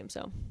Hall of Fame.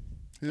 So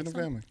He's in the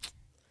family.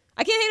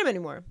 I can't hate him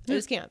anymore. I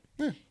just can't.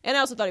 Yeah. And I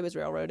also thought he was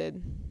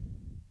railroaded.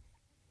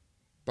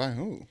 By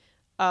who?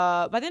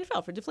 By the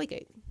NFL for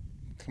Deflategate.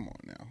 Come on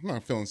now. I'm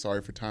not feeling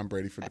sorry for Tom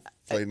Brady for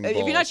deflating balls.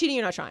 If you're not cheating,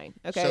 you're not trying.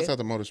 Okay. Shouts out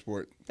to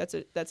Motorsport. That's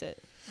it.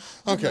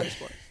 Okay.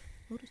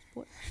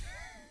 Motorsport.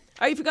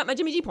 Oh, you forgot my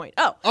Jimmy G point.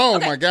 Oh. Oh,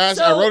 my gosh.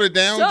 I wrote it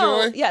down,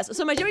 Joy. Yes.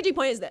 So my Jimmy G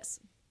point is this.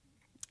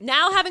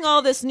 Now having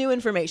all this new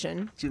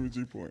information, Jimmy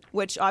G point.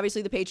 which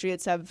obviously the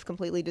Patriots have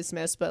completely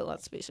dismissed, but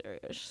let's be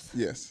serious.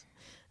 Yes.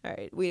 All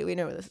right, we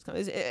know where this is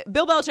coming.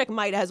 Bill Belichick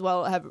might as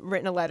well have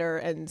written a letter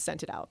and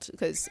sent it out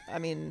because, I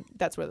mean,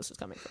 that's where this is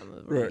coming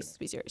from. Right.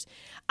 Be serious.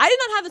 I did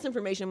not have this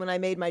information when I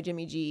made my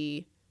Jimmy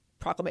G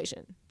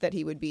proclamation that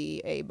he would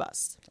be a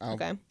bust.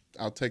 Okay?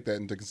 I'll take that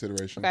into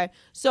consideration. Okay.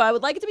 So I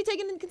would like it to be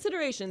taken into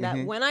consideration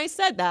that when I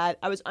said that,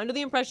 I was under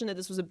the impression that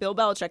this was a Bill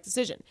Belichick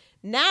decision.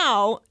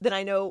 Now that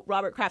I know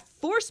Robert Kraft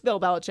forced Bill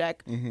Belichick,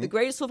 the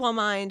greatest football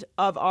mind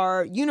of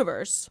our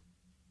universe,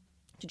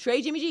 to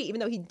trade Jimmy G, even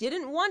though he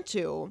didn't want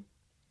to,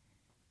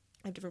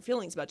 I have different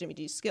feelings about Jimmy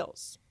G's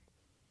skills.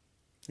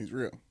 He's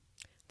real.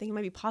 I think it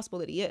might be possible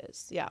that he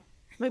is. Yeah.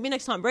 Maybe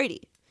next Tom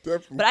Brady.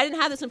 Definitely. But I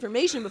didn't have this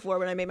information before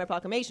when I made my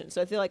proclamation, so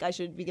I feel like I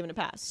should be given a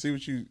pass.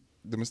 See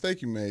the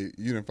mistake you made,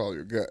 you didn't follow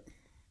your gut.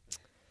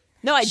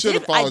 No, I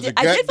Should've did. followed your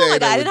I gut did follow my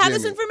data gut. I with didn't have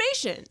this Jimmy.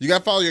 information. You got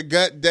to follow your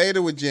gut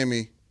data with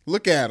Jimmy.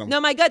 Look at him. No,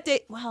 my gut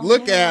date. Well,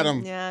 Look yeah, at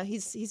him. Yeah,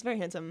 he's very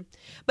handsome.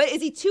 But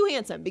is he too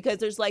handsome? Because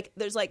there's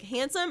like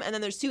handsome, and then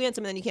there's too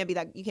handsome, and then you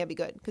can't be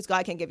good because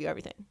God can't give you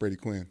everything. Brady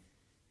Quinn.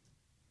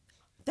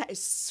 That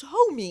is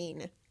so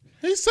mean.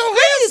 He's so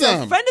He's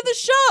handsome. a friend of the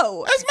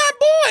show. That's my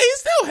boy. He's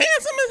still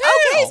handsome as hell.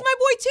 Okay, he's my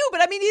boy too,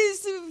 but I mean,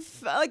 he's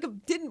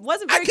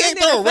wasn't very I can't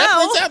good in throw the a NFL.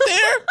 reference out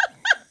there.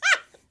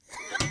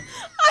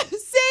 I'm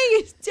saying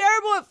he's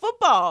terrible at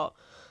football.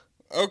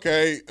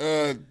 Okay.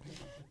 That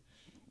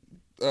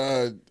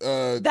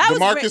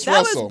DeMarcus that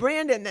Russell. was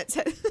Brandon that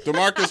said.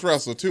 DeMarcus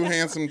Russell, too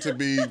handsome to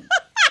be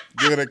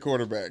good at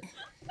quarterback.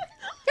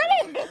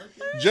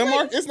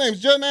 His name's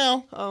Joe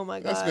now. Oh my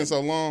God. That's been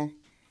so long.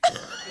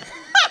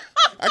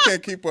 I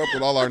can't keep up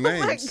with all our Oh my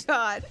names.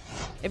 God.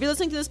 If you're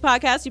listening to this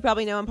podcast, you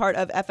probably know I'm part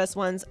of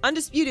FS1's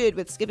Undisputed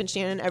with Skip and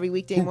Shannon every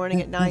weekday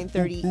morning at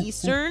 9:30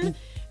 Eastern.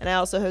 And I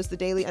also host the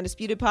Daily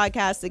Undisputed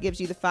podcast that gives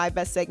you the 5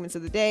 best segments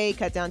of the day,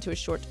 cut down to a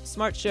short,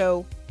 smart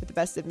show with the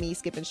best of me,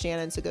 Skip and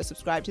Shannon. So go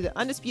subscribe to the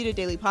Undisputed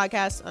Daily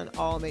podcast on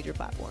all major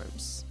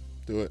platforms.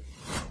 Do it.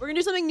 We're going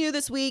to do something new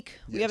this week.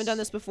 We haven't done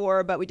this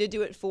before, but we did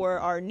do it for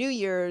our New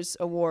Year's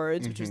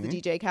Awards, which was the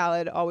DJ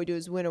Khaled All We Do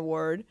Is Win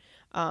Award.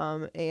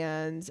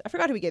 And I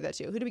forgot who we gave that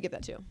to. Who did we give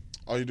that to?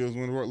 All you do is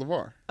win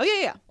LeVar. Oh,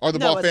 yeah. Or the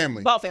No, Ball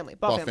family. Ball family.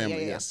 Ball Yeah,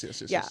 family, yeah.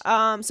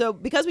 yes. So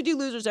because we do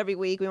losers every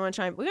week, we're going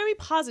to be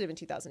positive in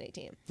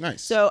 2018.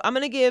 Nice. So I'm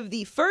going to give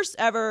the first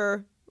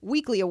ever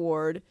weekly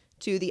award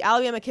to the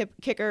Alabama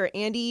kicker,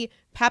 Andy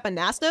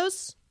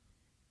Papanastos.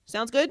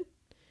 Sounds good?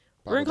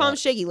 We're going to call him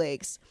Shaky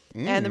Legs.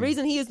 And the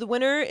reason he is the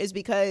winner is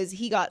because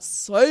he got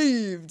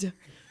saved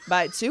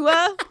by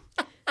Tua.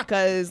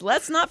 Because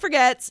let's not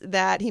forget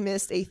that he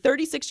missed a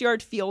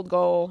 36-yard field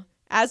goal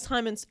as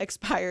time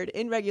expired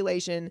in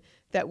regulation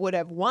that would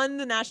have won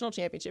the national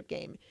championship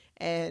game.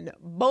 And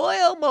boy,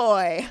 oh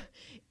boy,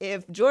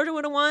 if Georgia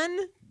would have won,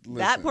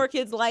 that poor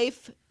kid's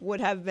life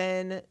would have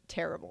been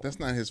terrible. That's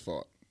not his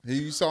fault.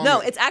 You saw him.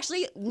 No, it's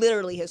actually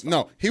literally his fault.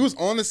 No, he was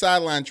on the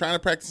sideline trying to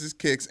practice his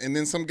kicks, and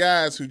then some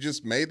guys who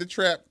just made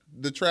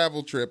the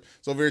travel trip,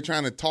 so they're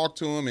trying to talk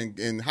to him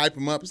and hype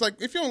him up. It's like,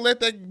 if you don't let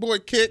that boy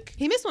kick.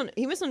 He missed one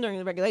during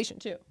the regulation,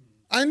 too.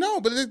 I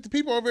know, but the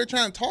people over there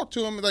trying to talk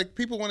to him, like,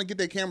 people want to get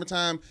their camera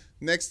time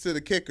next to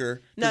the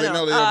kicker. No. They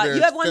know they're over there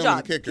You have one filming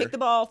job. the kicker. Kick the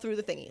ball through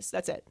the thingies.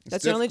 That's it.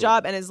 That's your only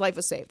difficult. job, and his life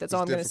was saved. That's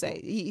all I'm going to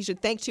say. He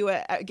should thank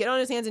Tua, get on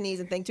his hands and knees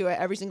and thank Tua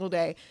every single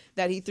day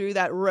that he threw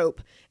that rope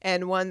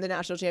and won the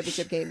national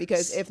championship game.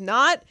 Because if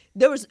not,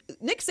 there was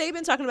Nick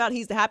Saban talking about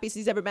he's the happiest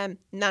he's ever been.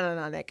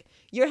 No, Nick.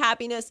 Your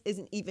happiness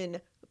isn't even...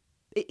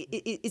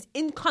 It is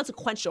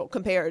inconsequential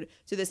compared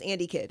to this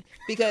Andy kid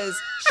because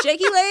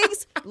Shaky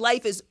Legs,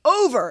 life is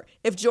over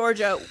if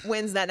Georgia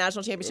wins that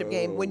national championship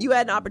game when you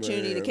had an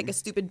opportunity to kick a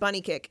stupid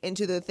bunny kick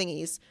into the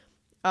thingies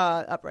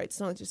uprights.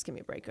 Don't just give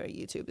me a break on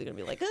YouTube. They're going to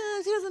be like,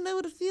 she doesn't know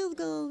what a field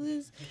goal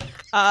is.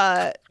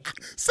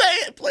 Say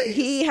it, please.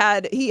 He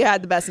had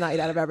the best night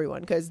out of everyone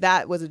because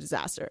that was a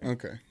disaster.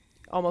 Okay.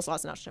 Almost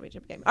lost the national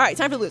championship game. All right,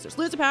 time for losers.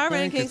 Loser power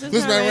rankings.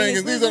 Loser power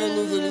rankings. These are the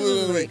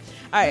losers of the week.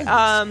 All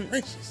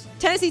right,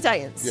 Tennessee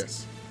Titans.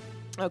 Yes.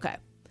 Okay.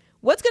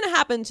 What's going to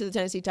happen to the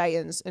Tennessee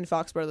Titans in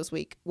Foxborough this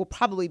week will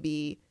probably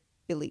be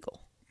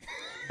illegal.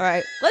 All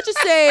right. Let's just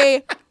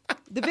say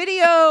the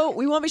video,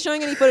 we won't be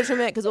showing any footage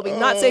from it because it'll be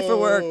not safe for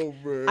work.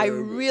 Man. I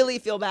really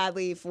feel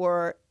badly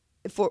for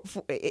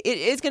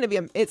it's going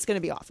to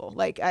be awful.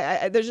 Like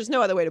there's just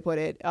no other way to put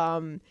it.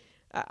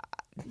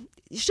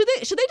 Should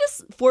they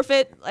just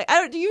forfeit? Like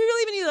do you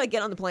really even need to like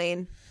get on the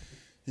plane?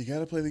 You got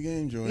to play the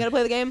game, Joy. You got to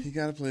play the game? You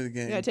got to play the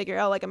game. You got to take your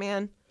L like a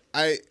man?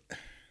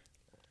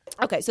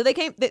 Okay, so they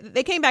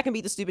came back and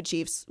beat the stupid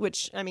Chiefs,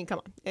 which, I mean, come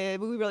on.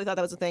 We really thought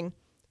that was a thing.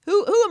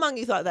 Who among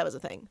you thought that was a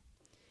thing?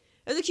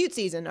 It was a cute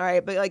season, all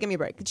right, but like, give me a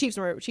break. The Chiefs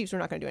were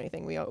not going to do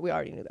anything. We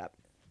already knew that.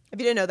 If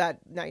you didn't know that,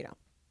 now you know.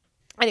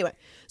 Anyway,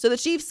 so the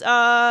Chiefs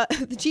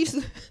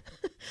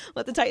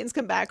Let the Titans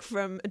come back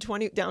from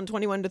down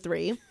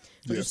 21-3, which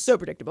Yes. is so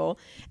predictable.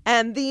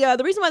 And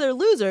the reason why they're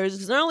losers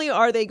is not only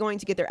are they going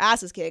to get their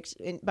asses kicked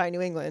by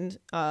New England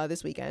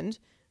this weekend,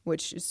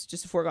 which is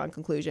just a foregone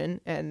conclusion.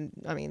 And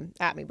I mean,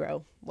 at me,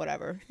 bro,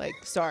 whatever. Like,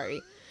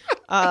 sorry.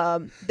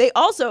 They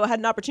also had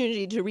an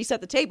opportunity to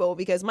reset the table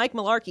because Mike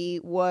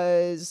Mularkey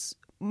was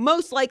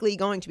most likely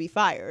going to be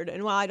fired.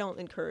 And while I don't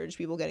encourage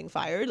people getting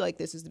fired, like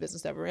this is the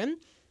business that we're in,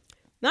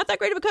 not that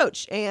great of a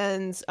coach.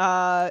 And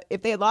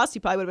if they had lost,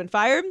 he probably would have been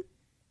fired.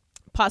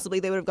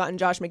 Possibly they would have gotten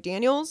Josh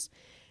McDaniels.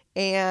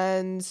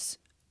 And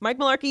Mike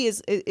Mularkey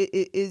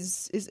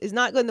is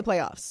not good in the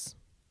playoffs.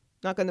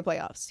 Not good in the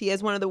playoffs.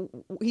 He's one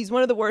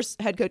of the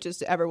worst head coaches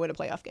to ever win a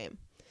playoff game,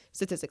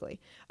 statistically.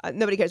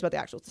 Nobody cares about the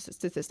actual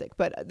statistic,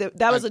 but How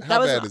bad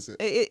is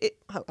it?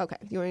 Okay,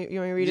 you want me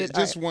to read it?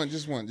 Just All one.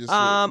 Just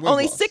only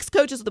win-loss. 6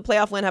 coaches with the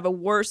playoff win have a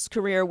worse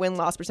career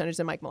win-loss percentage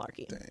than Mike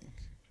Mularkey. Dang.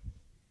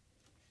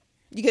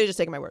 You could have just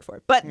taken my word for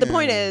it. But the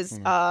point is,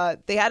 they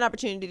had an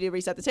opportunity to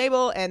reset the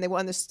table, and they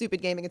won this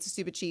stupid game against the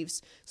stupid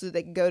Chiefs so that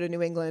they could go to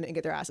New England and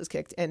get their asses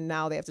kicked. And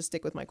now they have to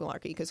stick with Mike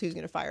Mularkey because who's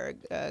going to fire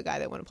a guy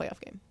that won a playoff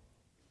game?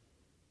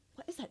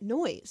 What is that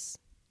noise?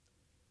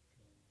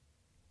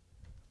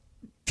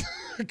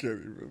 I can't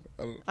even.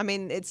 I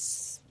mean,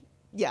 it's...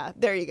 Yeah,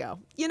 there you go.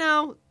 You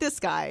know, this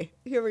guy.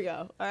 Here we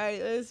go. All right,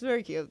 it's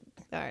very cute.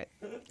 All right,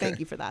 thank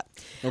you for that.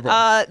 No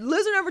problem.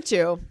 Loser number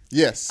 2.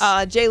 Yes.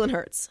 Jalen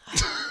Hurts.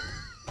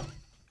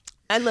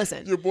 And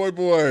listen, Your boy.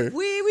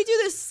 we do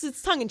this,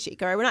 it's tongue in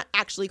cheek, all right? We're not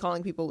actually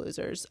calling people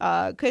losers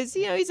because,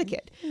 he's a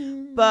kid.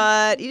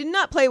 But he did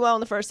not play well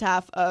in the first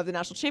half of the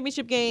national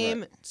championship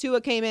game. Right.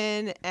 Tua came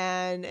in,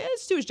 and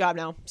it's Tua's job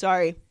now.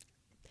 Sorry.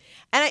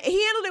 And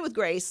he handled it with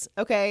grace,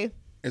 okay?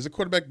 There's a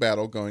quarterback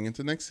battle going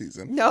into next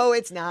season. No,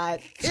 it's not.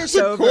 It's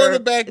a over.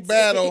 quarterback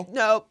battle.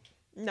 No,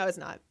 it's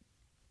not.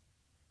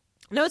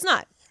 No, it's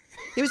not.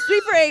 He was 3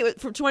 for 8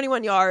 for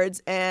 21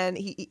 yards, and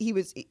he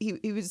was.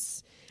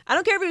 I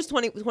don't care if he was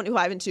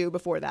 25-2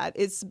 before that.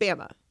 It's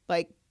Bama.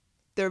 Like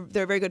they're a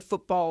very good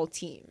football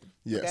team.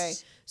 Yes. Okay.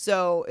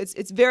 So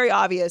it's very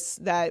obvious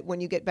that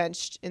when you get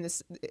benched in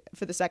this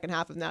for the second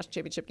half of the national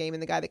championship game,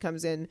 and the guy that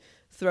comes in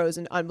throws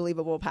an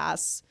unbelievable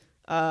pass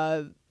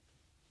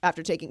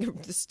after taking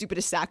the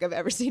stupidest sack I've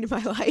ever seen in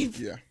my life.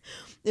 Yeah.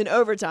 In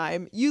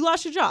overtime, you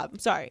lost your job. I'm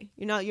sorry.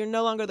 You're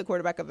no longer the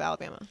quarterback of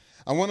Alabama.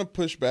 I want to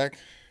push back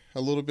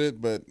a little bit,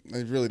 but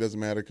it really doesn't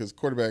matter because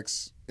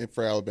quarterbacks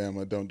for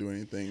Alabama don't do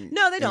anything.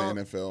 No, they in don't.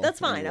 The NFL. That's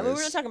fine. I mean, anyways.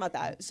 we're not talking about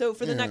that. So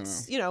for the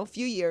next,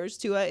 few years,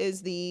 Tua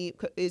is the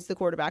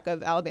quarterback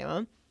of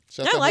Alabama.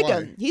 Shout And I out like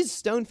Hawaii. him. He's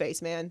stone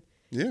faced, man.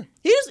 Yeah.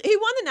 He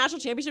won the national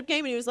championship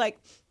game, and he was like,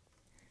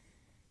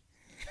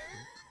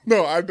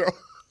 No, I don't.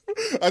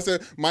 I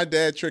said my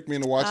dad tricked me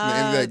into watching the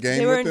end of that game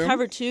they were with in him.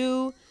 cover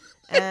 2,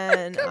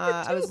 and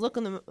I was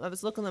looking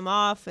them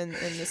off, and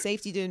the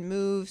safety didn't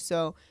move.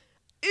 So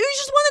he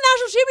just won the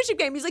national championship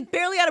game. He's like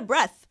barely out of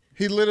breath.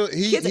 He literally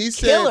Kid's a he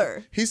killer.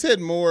 said he said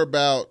more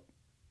about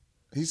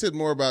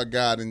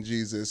God and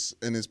Jesus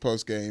in his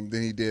post game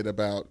than he did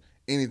about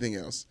anything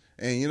else.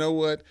 And you know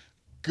what?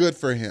 Good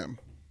for him.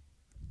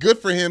 Good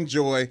for him,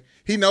 Joy.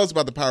 He knows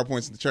about the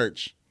PowerPoints in the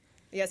church.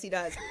 Yes, he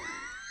does.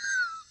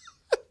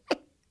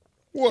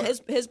 What?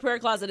 His prayer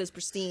closet is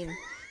pristine.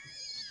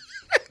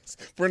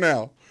 For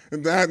now.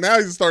 And now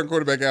he's a starting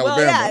quarterback at Well,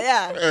 Alabama.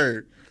 yeah. Hey.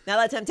 Now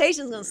that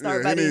temptation's gonna start,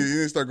 He buddy. need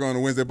to start going to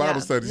Wednesday Bible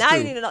Yeah. studies Now too.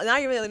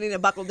 you really need to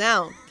buckle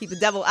down. Keep the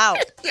devil out.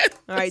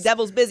 All right,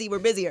 devil's busy. We're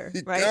busier.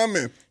 He Right?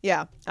 coming.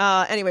 Yeah.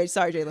 Anyway,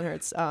 sorry, Jalen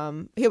Hurts.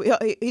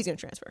 He's gonna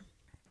transfer.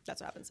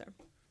 That's what happens there.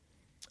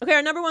 Okay,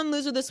 our number 1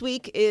 loser this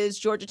week is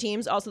Georgia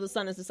teams. Also, the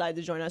sun has decided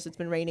to join us. It's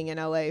been raining in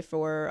LA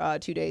for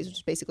 2 days, which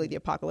is basically the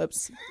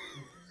apocalypse.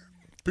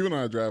 People know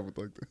how to drive with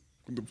like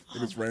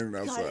when it's raining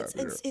outside.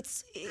 God,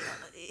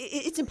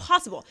 it's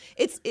impossible.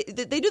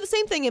 They do the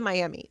same thing in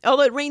Miami.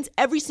 Although it rains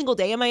every single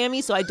day in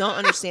Miami, so I don't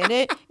understand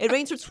it. It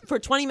rains for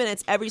 20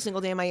 minutes every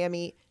single day in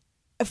Miami,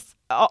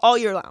 all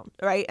year long,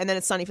 right? And then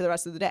it's sunny for the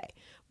rest of the day.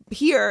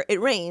 Here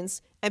it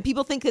rains, and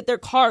people think that their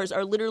cars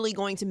are literally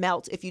going to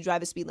melt if you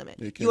drive a speed limit.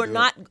 You can't You are do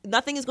not.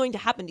 Nothing is going to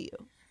happen to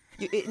you.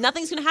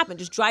 Nothing's going to happen.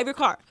 Just drive your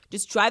car.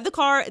 Just drive the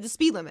car at the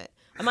speed limit.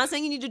 I'm not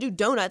saying you need to do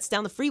donuts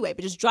down the freeway,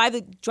 but just drive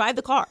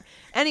the car.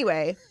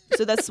 Anyway,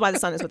 so that's why the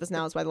sun is with us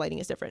now. That's why the lighting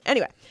is different.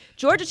 Anyway,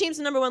 Georgia team's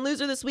the number 1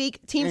 loser this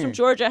week. Teams from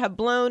Georgia have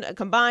blown a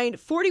combined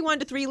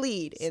 41-3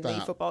 lead in the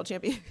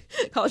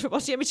college football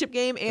championship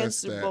game and That's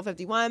Super that. Bowl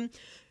 51.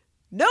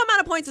 No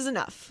amount of points is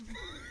enough.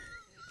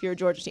 If you're a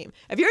Georgia team.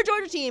 If you're a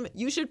Georgia team,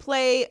 you should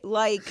play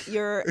like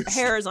your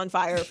hair is on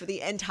fire for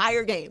the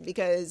entire game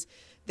because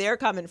they're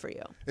coming for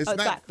you. It's it's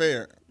not back.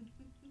 fair.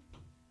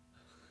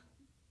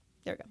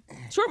 There we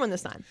go. Short one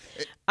this time.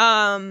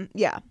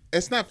 Yeah.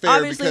 It's not fair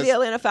Obviously, because the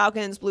Atlanta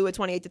Falcons blew a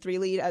 28-3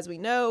 lead, as we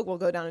know. Will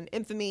go down in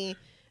infamy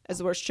as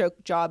the worst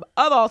choke job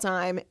of all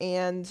time.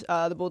 And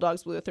the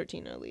Bulldogs blew a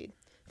 13-0 lead.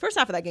 First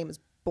half of that game was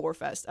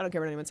Borefest. I don't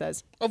care what anyone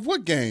says. of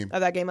what game?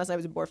 Of that game last night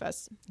was a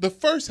Borefest. The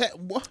first half.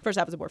 What? First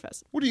half was a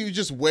Borefest. What are you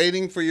just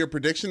waiting for your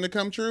prediction to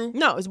come true?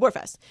 No, it was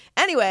Borefest.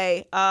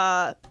 Anyway,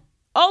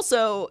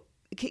 also,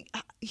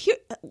 here,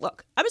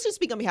 look, I'm just going to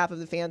speak on behalf of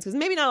the fans because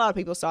maybe not a lot of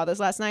people saw this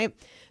last night.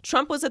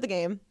 Trump was at the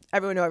game.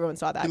 Everyone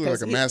saw that. He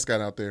looked like a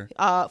mascot out there.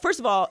 First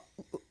of all,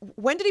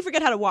 when did he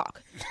forget how to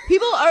walk?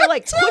 People are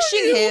like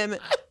pushing him.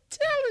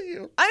 Telling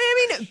you.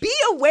 I mean, be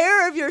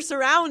aware of your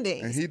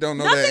surroundings. And he don't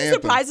know Nothing that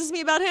anthem. surprises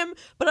me about him,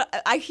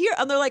 but I hear,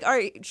 and they're like, all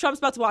right, Trump's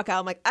about to walk out.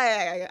 I'm like,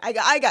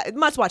 I got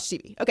must watch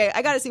TV. Okay,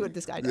 I got to see what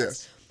this guy does.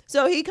 Yes.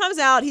 So he comes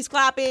out, he's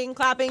clapping,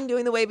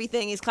 doing the wavy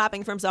thing. He's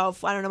clapping for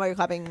himself. I don't know why you're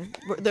clapping.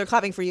 They're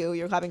clapping for you.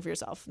 You're clapping for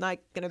yourself. Not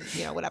gonna,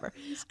 whatever.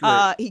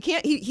 He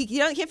can't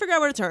figure out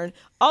where to turn.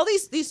 All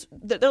these,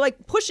 they're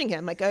like pushing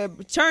him, like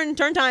turn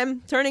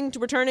time, we're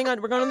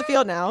going on the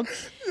field now.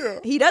 Yeah.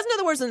 He doesn't know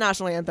the words of the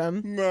national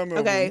anthem. No.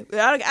 Okay,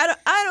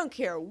 I don't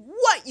care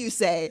what you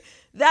say.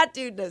 That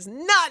dude does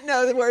not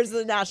know the words of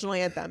the national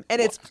anthem, and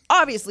it's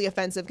obviously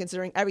offensive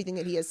considering everything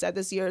that he has said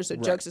this year. So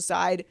jokes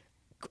aside,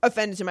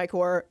 offended to my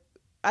core.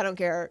 I don't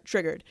care.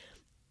 Triggered.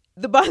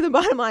 The bottom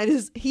line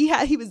is he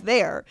was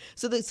there,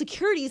 so the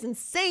security is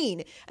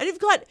insane, and you've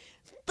got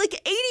like 80%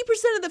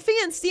 of the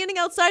fans standing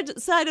outside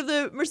of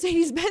the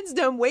Mercedes-Benz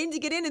Dome waiting to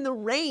get in the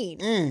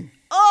rain.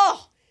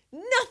 Oh,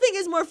 nothing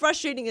is more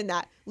frustrating than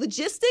that.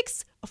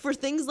 Logistics for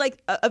things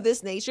like of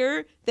this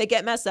nature that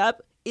get messed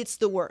up, it's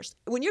the worst.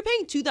 When you're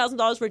paying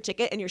 $2,000 for a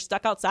ticket and you're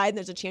stuck outside and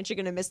there's a chance you're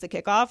going to miss the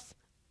kickoff,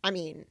 I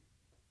mean,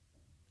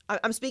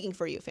 I'm speaking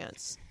for you,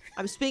 fans.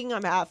 I'm speaking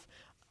on behalf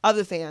of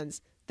the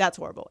fans. That's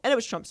horrible. And it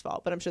was Trump's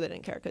fault, but I'm sure they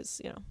didn't care because,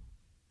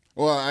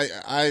 Well, I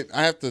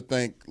have to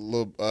thank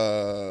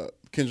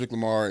Kendrick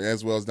Lamar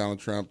as well as Donald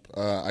Trump.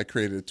 I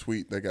created a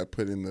tweet that got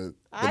put in the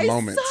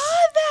moments. I saw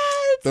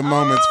that. The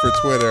moments for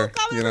Twitter.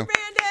 Comment for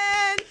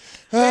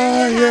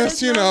Brandon. Yes,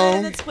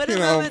 The Twitter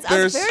moments.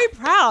 I was very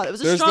proud. It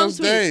was a strong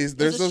tweet.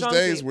 There's those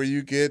days where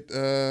you get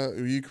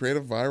you create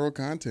a viral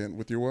content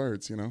with your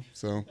words,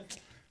 So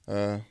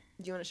do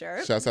you want to share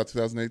it? Shouts out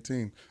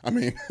 2018. I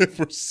mean, if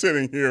we're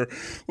sitting here,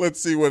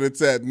 let's see what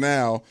it's at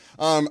now.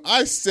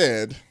 I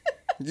said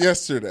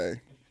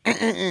yesterday,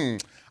 I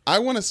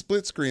want a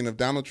split screen of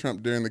Donald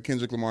Trump during the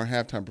Kendrick Lamar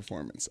halftime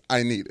performance.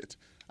 I need it.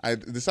 I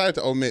decided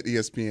to omit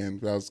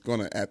ESPN, but I was going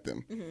to at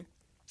them. Mm-hmm.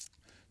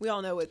 We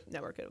all know what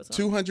network it was on.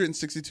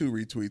 262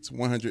 retweets,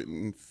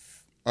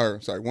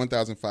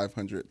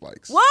 1,500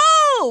 likes.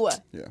 Whoa!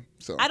 Yeah,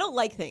 so I don't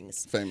like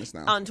things. Famous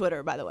now on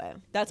Twitter, by the way.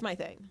 That's my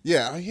thing.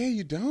 Yeah,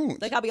 you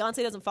don't. Like how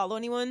Beyonce doesn't follow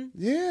anyone.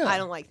 Yeah, I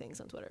don't like things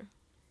on Twitter.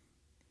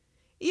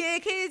 Yeah,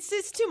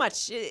 it's too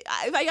much.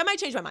 I might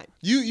change my mind.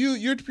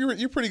 You're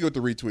pretty good with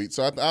the retweet,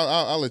 so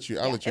I'll let you.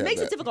 I'll let you. It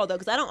makes that. it difficult though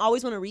because I don't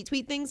always want to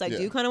retweet things. I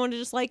do kind of want to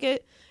just like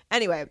it.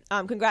 Anyway,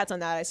 congrats on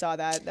that. I saw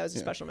that. That was a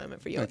special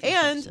moment for you.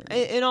 And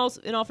in all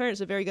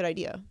fairness, a very good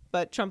idea.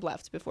 But Trump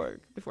left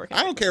before.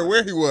 I don't care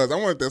where he was. I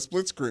wanted that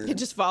split screen.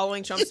 Just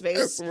following Trump's face.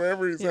 Yes,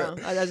 wherever he's at.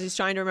 As he's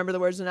trying to remember the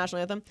words of the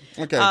national anthem.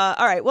 Okay.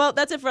 All right. Well,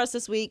 that's it for us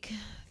this week.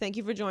 Thank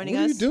you for joining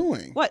us. What are you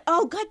doing? What?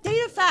 Oh, God,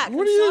 data fact.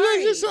 What are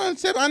you just on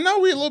set? I know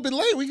we're a little bit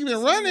late. We've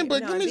been running,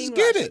 but let me just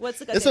get it.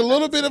 It's a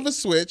little bit of a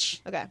switch.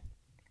 Okay.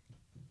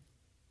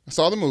 I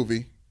saw the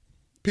movie.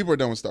 People are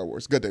done with Star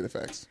Wars. Good data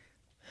facts.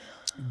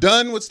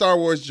 Done with Star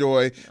Wars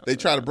joy. They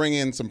try to bring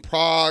in some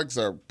Pogs.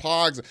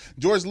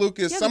 George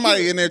Lucas,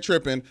 somebody in there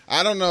tripping.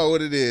 I don't know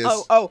what it is.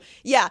 Oh,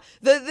 yeah.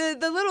 The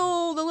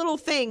little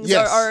things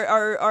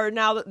are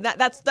now.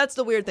 That's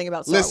the weird thing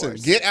about Star Wars.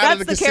 Listen, get out of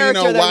the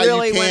casino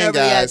while you can,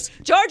 guys.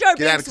 Jar Jar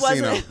Binks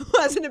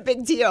wasn't a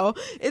big deal.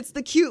 It's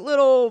the cute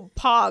little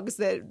Pogs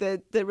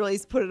that really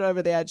put it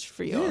over the edge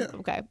for you. Yeah.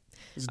 Okay.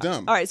 It's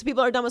dumb. All right, so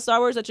people are done with Star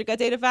Wars. That's your gut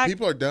data fact?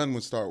 People are done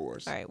with Star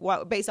Wars. All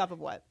right, based off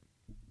of what?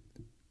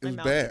 It was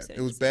bad.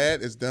 It was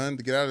bad. It's done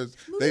to get out of.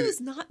 The movie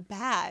was not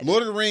bad.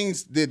 Lord of the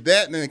Rings did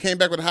that, and then they came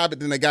back with The Hobbit.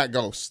 Then they got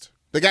Ghost.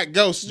 They got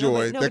Ghost,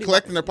 Joy. They're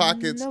collecting their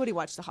pockets. Nobody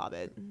watched The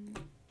Hobbit.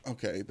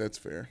 Okay, that's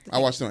fair. I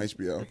watched it on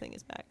HBO. The thing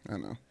is back. I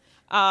know.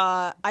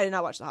 I did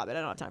not watch The Hobbit. I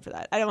don't have time for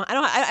that. I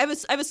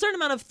have a certain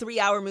amount of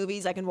 3-hour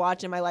movies I can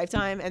watch in my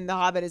lifetime, and The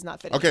Hobbit is not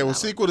fitting. Okay, well,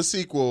 sequel to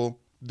sequel.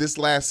 This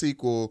last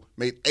sequel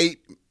made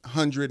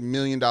 $800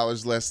 million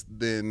less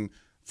than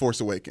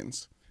Force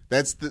Awakens.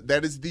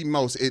 That is the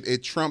most.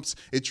 It trumps.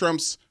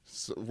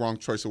 Wrong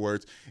choice of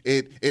words.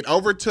 It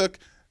overtook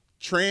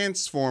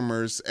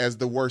Transformers as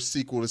the worst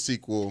sequel to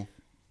sequel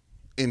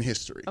in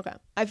history. Okay,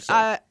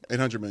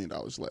 $800 million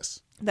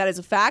less. That is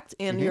a fact,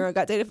 and your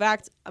gut data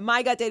fact.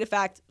 My gut data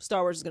fact: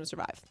 Star Wars is going to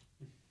survive.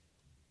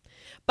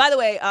 By the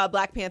way,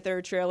 Black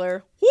Panther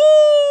trailer. Woo!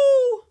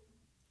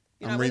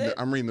 I'm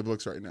reading the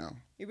books right now.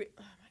 Oh my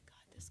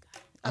God, this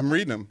guy. I'm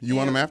reading them. You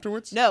want them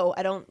afterwards? No,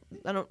 I don't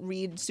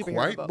read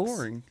superhero books. Quite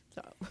boring.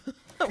 So.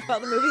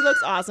 Well, the movie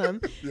looks awesome.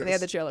 Yes. And they had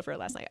the trailer for it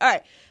last night. All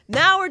right.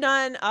 Now we're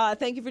done.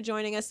 Thank you for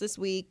joining us this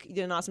week. You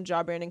did an awesome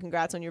job, Brandon.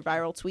 Congrats on your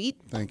viral tweet.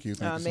 Thank you.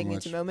 Thank you so Making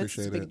much. It to Moments.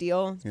 Appreciate It's a big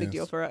deal. It's a big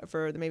deal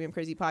for the Maybe I'm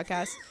Crazy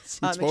podcast.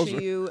 Make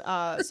sure you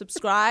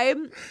subscribe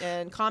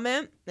and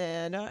comment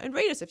and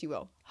rate us if you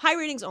will. High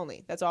ratings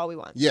only. That's all we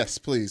want. Yes,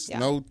 please. Yeah.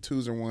 No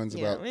 2s or 1s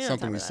about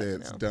something we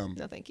said. It's dumb.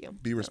 No, thank you.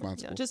 Be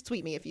responsible. No, just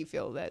tweet me if you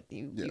feel that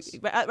you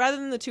rather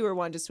than the 2 or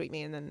 1, just tweet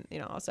me and then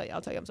I'll tell you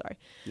I'm sorry.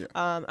 Yeah.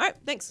 All right.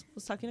 Thanks.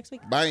 We'll talk to you next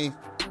week. Bye. Bye.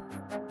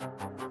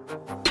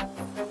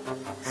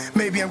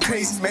 Maybe I'm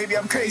crazy, maybe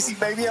I'm crazy,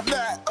 maybe I'm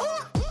not.